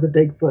above where the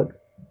Bigfoot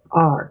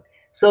are.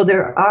 So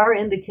there are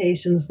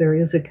indications there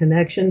is a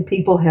connection.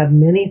 People have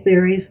many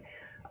theories.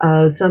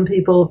 Some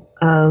people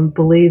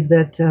believe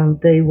that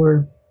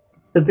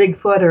the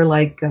Bigfoot are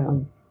like,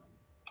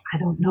 I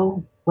don't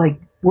know, like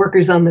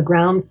workers on the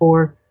ground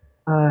for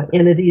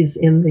entities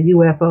in the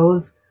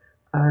UFOs.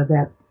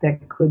 That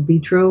could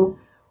be true.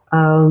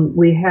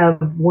 We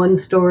have one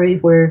story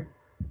where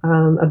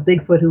a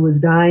Bigfoot who was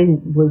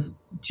dying was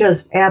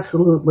just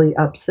absolutely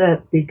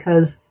upset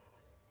because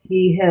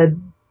he had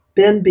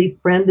been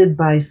befriended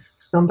by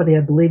somebody, I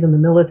believe, in the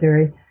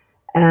military,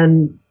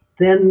 and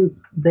then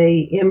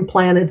they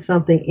implanted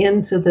something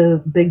into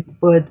the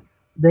Bigfoot.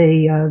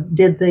 They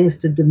did things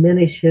to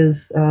diminish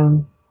his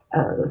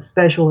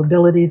special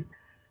abilities,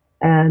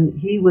 and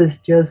he was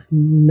just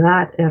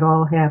not at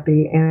all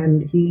happy,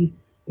 and he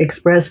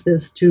expressed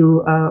this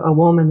to a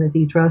woman that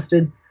he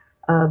trusted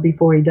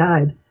before he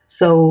died.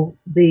 So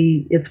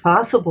it's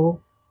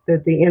possible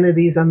that the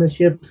entities on the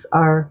ships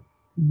are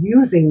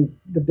using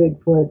the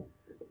Bigfoot,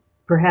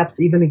 perhaps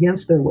even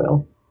against their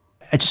will.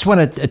 I just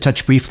want to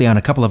touch briefly on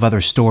a couple of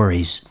other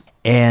stories.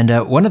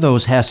 And one of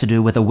those has to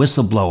do with a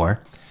whistleblower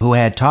who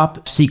had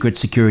top secret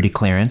security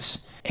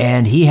clearance.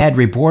 And he had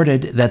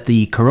reported that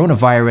the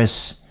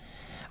coronavirus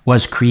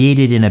was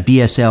created in a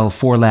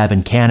BSL-4 lab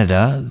in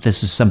Canada.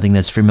 This is something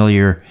that's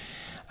familiar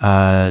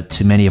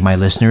to many of my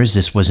listeners.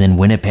 This was in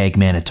Winnipeg,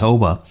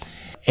 Manitoba.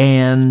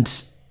 And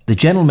the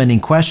gentleman in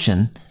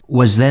question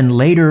was then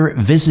later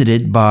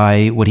visited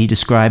by what he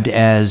described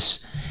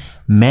as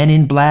men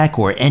in black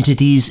or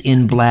entities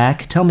in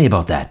black. Tell me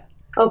about that.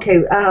 Okay,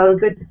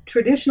 the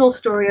traditional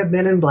story of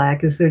men in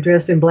black is they're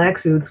dressed in black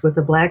suits with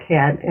a black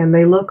hat, and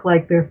they look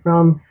like they're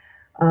from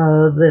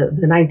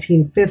the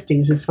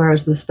 1950s as far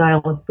as the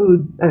style of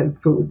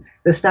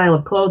the style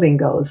of clothing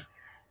goes.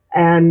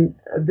 And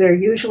they're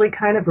usually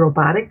kind of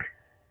robotic,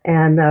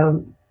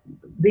 and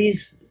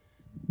these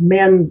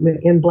men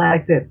in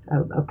black that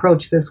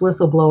approached this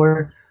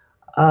whistleblower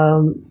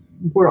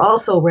were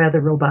also rather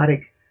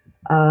robotic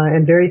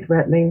and very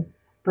threatening.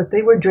 but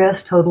they were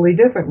dressed totally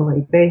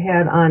differently. They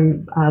had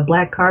on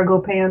black cargo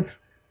pants,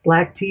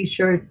 black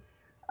T-shirt.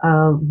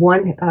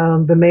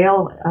 The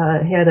male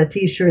had a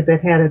T-shirt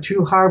that had a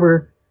True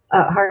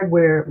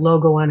Hardware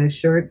logo on his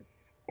shirt,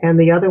 and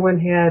the other one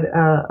had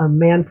a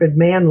Manfred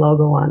Mann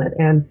logo on it.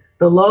 And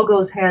the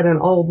logos had an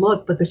old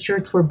look, but the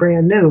shirts were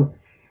brand new.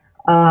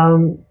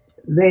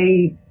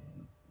 They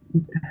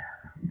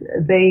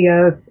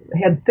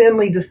had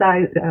thinly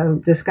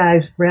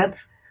disguised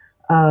threats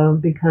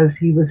because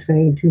he was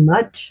saying too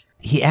much.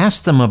 He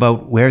asked them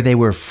about where they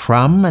were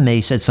from, and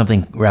they said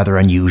something rather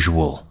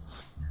unusual.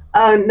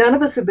 None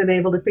of us have been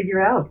able to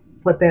figure out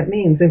what that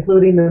means,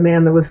 including the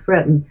man that was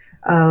threatened.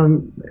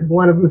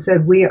 One of them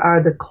said, "We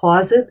are the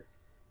Closet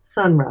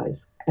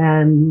Sunrise."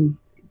 And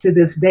to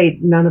this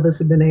date, none of us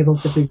have been able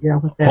to figure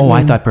out what that means. Oh,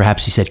 I thought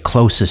perhaps he said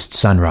closest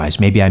sunrise.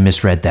 Maybe I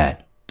misread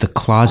that. The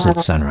Closet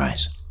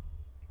Sunrise.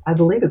 I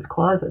believe it's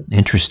closet.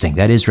 Interesting.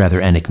 That is rather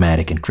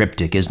enigmatic and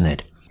cryptic, isn't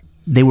it?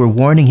 They were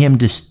warning him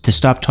to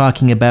stop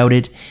talking about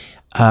it,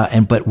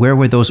 but where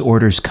were those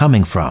orders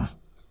coming from?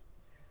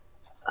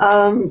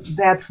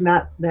 That's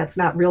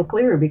not real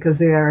clear, because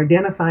they are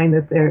identifying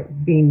that they're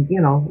being,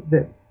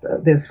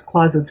 this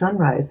Closet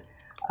Sunrise.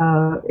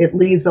 It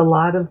leaves a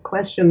lot of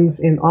questions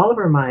in all of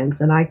our minds,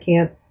 and I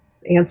can't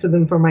answer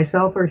them for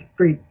myself or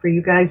for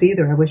you guys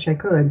either. I wish I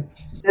could.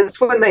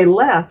 It's when they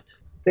left,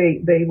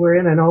 they were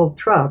in an old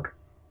truck,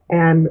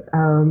 and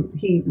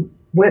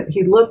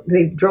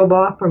they drove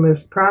off from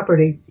his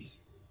property,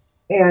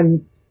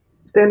 and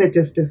then it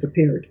just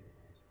disappeared.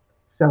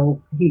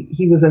 So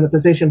he was in a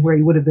position where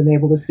he would have been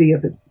able to see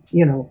if it,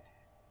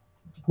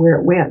 where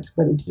it went,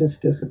 but it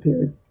just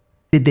disappeared.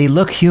 Did they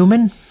look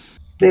human?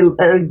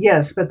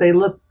 Yes, but they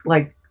look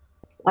like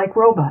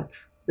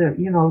robots. The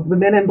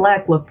Men in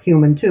Black look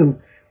human too,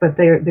 but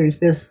there's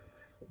this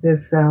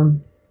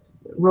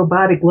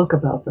robotic look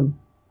about them.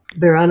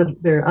 They're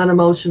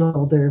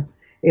unemotional.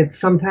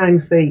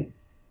 Sometimes they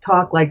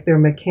talk like they're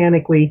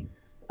mechanically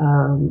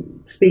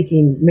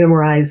speaking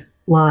memorized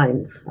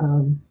lines.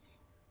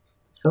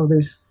 So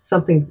there's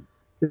something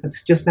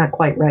that's just not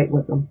quite right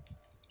with them.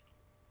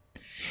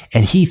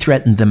 And he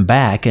threatened them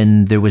back,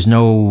 and there was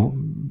no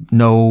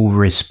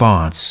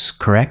response,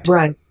 correct?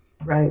 Right.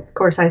 Of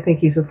course, I think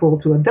he's a fool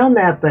to have done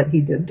that, but he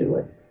did do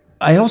it.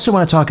 I also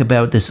want to talk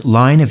about this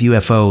line of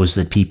UFOs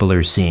that people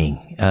are seeing.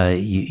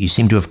 You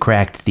seem to have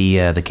cracked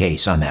the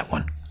case on that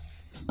one.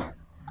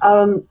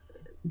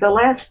 The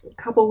last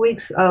couple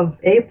weeks of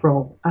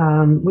April,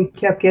 we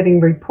kept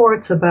getting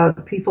reports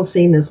about people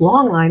seeing this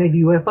long line of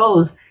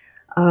UFOs.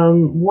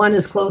 One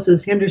as close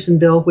as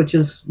Hendersonville, which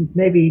is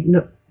maybe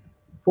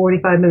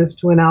 45 minutes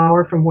to an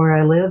hour from where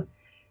I live,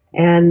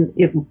 and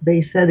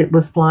they said it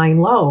was flying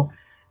low.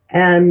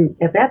 And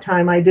at that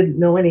time, I didn't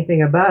know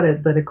anything about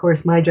it, but of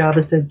course, my job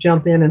is to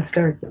jump in and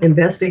start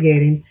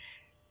investigating.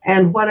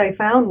 And what I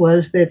found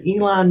was that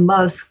Elon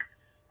Musk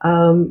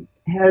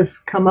has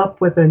come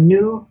up with a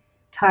new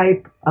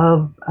type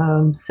of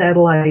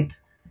satellite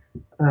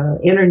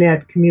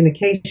internet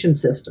communication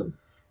system,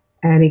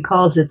 and he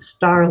calls it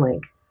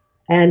Starlink.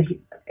 And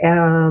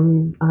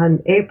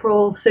on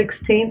April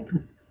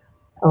 16th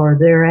or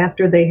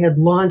thereafter, they had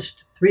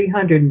launched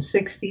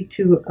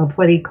 362 of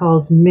what he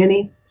calls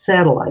mini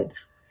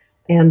satellites,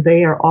 and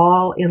they are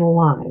all in a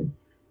line.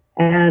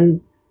 And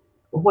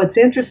what's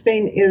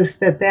interesting is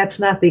that that's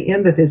not the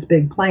end of his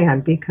big plan,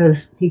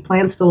 because he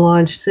plans to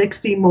launch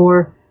 60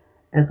 more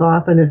as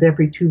often as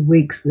every 2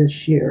 weeks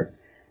this year.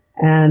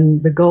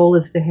 And the goal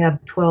is to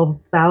have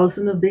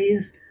 12,000 of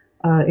these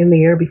in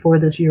the air before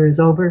this year is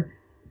over.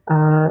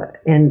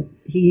 And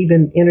he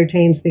even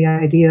entertains the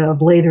idea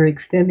of later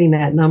extending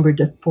that number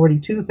to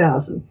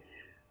 42,000.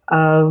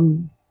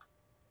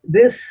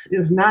 This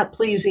is not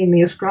pleasing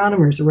the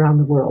astronomers around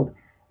the world.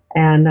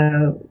 And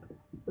a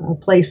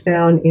place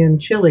down in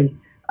Chile,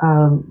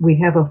 we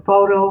have a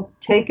photo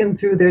taken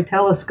through their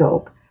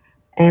telescope,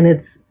 and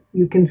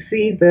you can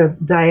see the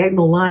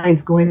diagonal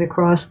lines going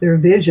across their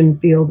vision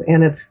field,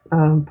 and it's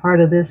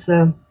part of this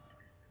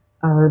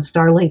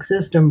Starlink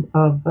system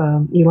of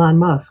Elon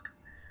Musk.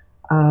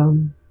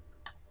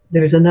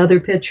 There's another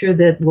picture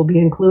that will be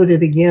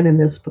included again in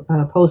this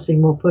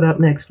posting we'll put up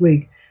next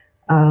week.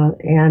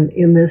 And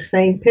in this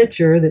same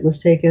picture that was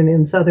taken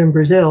in southern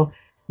Brazil,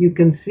 you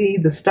can see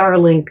the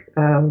Starlink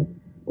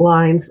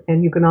lines,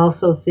 and you can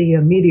also see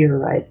a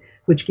meteorite,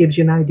 which gives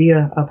you an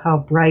idea of how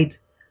bright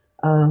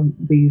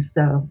these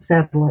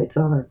satellites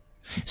are.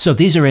 So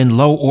these are in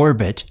low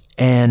orbit,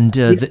 and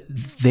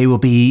they will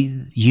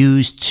be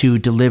used to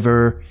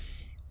deliver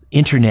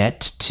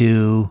internet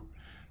to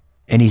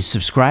any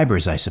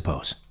subscribers, I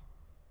suppose.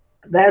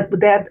 That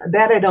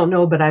I don't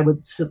know, but I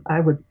would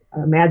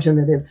imagine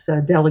that it's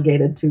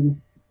delegated to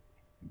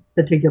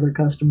particular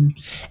customers.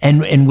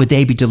 And would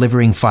they be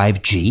delivering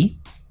 5G?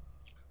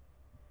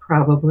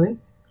 Probably.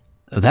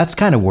 That's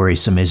kind of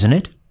worrisome, isn't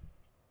it?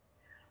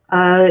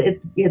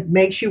 It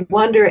makes you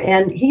wonder.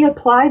 And he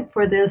applied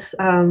for this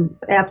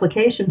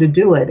application to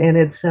do it, and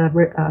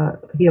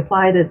he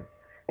applied it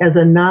as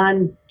a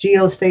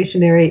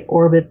non-geostationary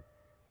orbit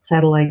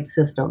satellite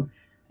system.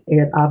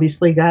 it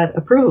obviously got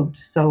approved.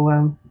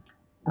 So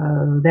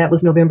that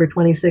was November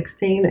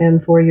 2016,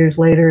 and 4 years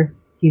later,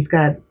 he's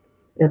got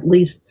at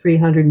least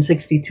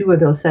 362 of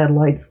those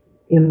satellites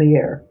in the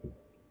air.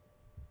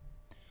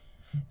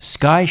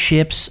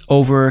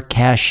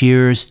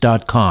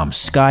 Skyshipsovercashiers.com.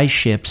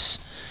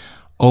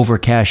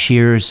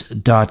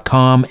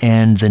 Skyshipsovercashiers.com,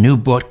 and the new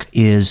book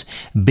is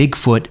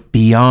Bigfoot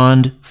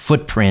Beyond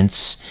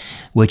Footprints,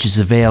 which is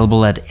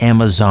available at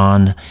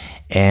Amazon.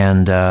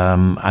 And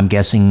I'm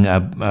guessing,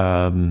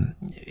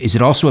 is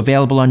it also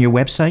available on your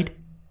website?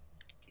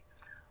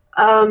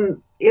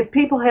 If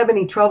people have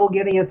any trouble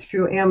getting it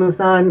through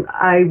Amazon,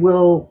 I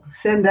will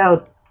send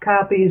out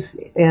copies,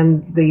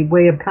 and the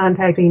way of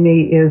contacting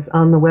me is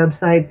on the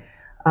website.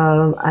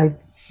 I,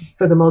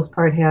 for the most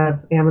part, have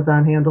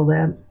Amazon handle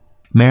that.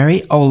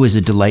 Mary, always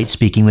a delight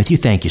speaking with you.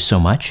 Thank you so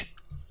much.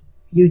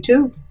 You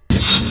too.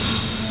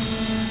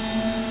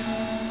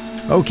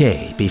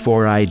 Okay,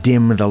 before I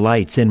dim the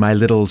lights in my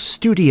little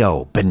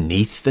studio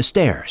beneath the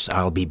stairs,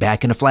 I'll be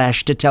back in a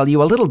flash to tell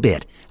you a little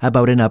bit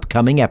about an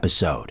upcoming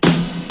episode.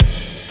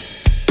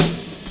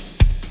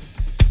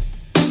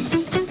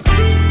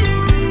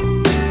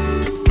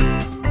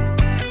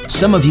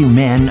 Some of you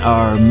men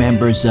are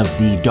members of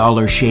the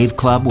Dollar Shave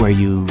Club, where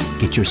you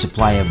get your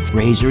supply of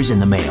razors in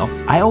the mail.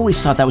 I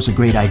always thought that was a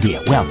great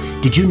idea. Well,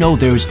 did you know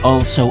there's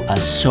also a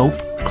soap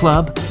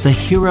club? The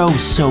Hero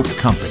Soap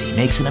Company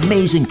makes an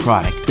amazing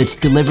product that's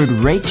delivered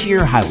right to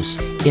your house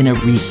in a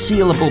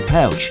resealable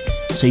pouch,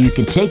 so you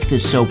can take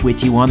this soap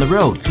with you on the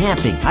road,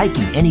 camping,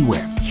 hiking,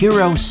 anywhere.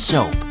 Hero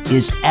Soap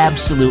is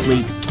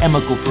absolutely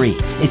chemical-free.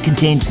 It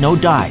contains no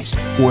dyes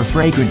or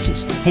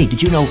fragrances. Hey,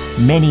 did you know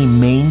many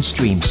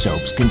mainstream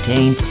soaps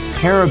contain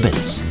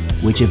parabens,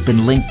 which have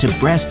been linked to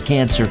breast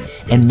cancer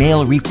and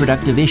male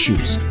reproductive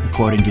issues,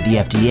 according to the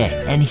FDA?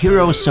 And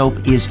Hero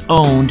Soap is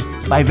owned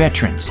by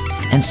veterans,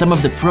 and some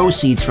of the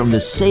proceeds from the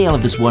sale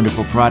of this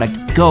wonderful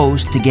product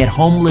goes to get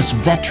homeless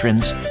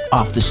veterans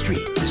off the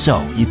street.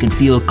 So you can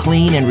feel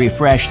clean and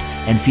refreshed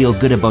and feel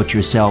good about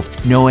yourself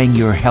knowing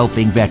you're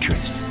helping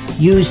veterans.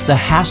 Use the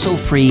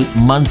hassle-free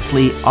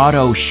monthly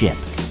auto ship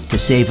to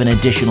save an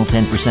additional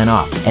 10%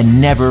 off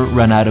and never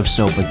run out of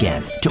soap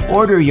again. To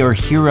order your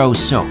Hero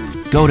Soap,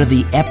 go to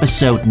the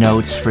episode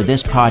notes for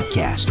this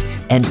podcast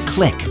and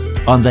click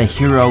on the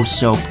Hero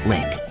Soap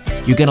link.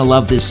 You're going to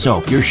love this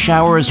soap. Your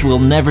showers will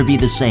never be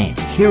the same.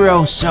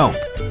 Hero Soap.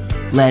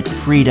 Let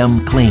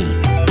freedom clean.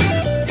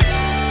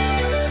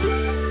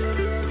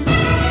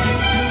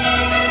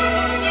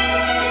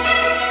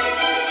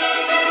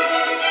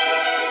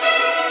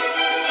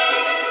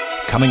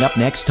 Coming up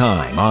next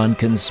time on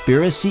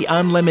Conspiracy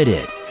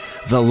Unlimited,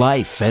 the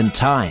life and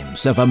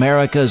times of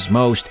America's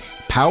most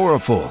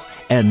powerful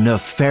and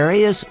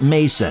nefarious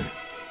Mason,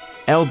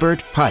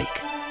 Albert Pike.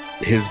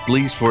 His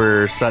beliefs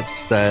were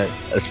such that,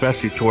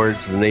 especially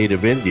towards the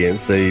Native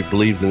Indians, they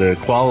believed in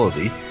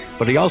equality,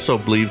 but he also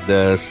believed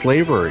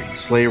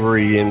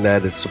slavery in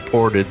that it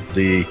supported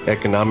the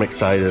economic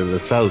side of the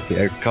South, the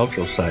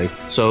agricultural side.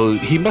 So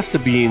he must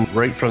have been,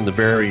 right from the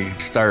very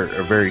start,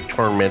 a very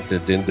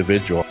tormented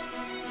individual.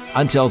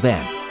 Until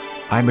then,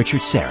 I'm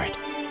Richard Serrett.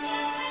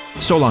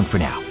 So long for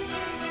now.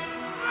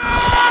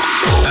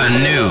 A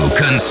new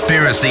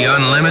Conspiracy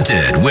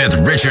Unlimited with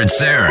Richard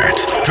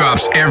Serrett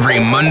drops every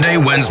Monday,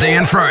 Wednesday,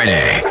 and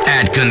Friday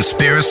at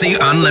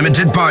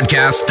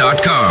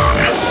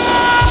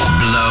conspiracyunlimitedpodcast.com.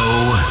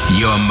 Blow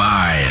your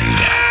mind.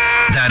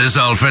 That is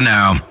all for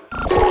now.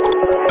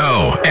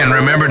 Oh, and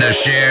remember to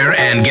share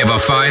and give a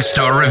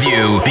 5-star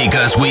review,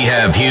 because we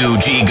have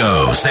huge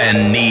egos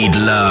and need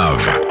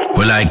love.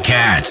 We're like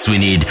cats. We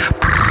need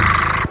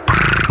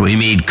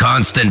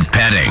constant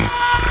petting.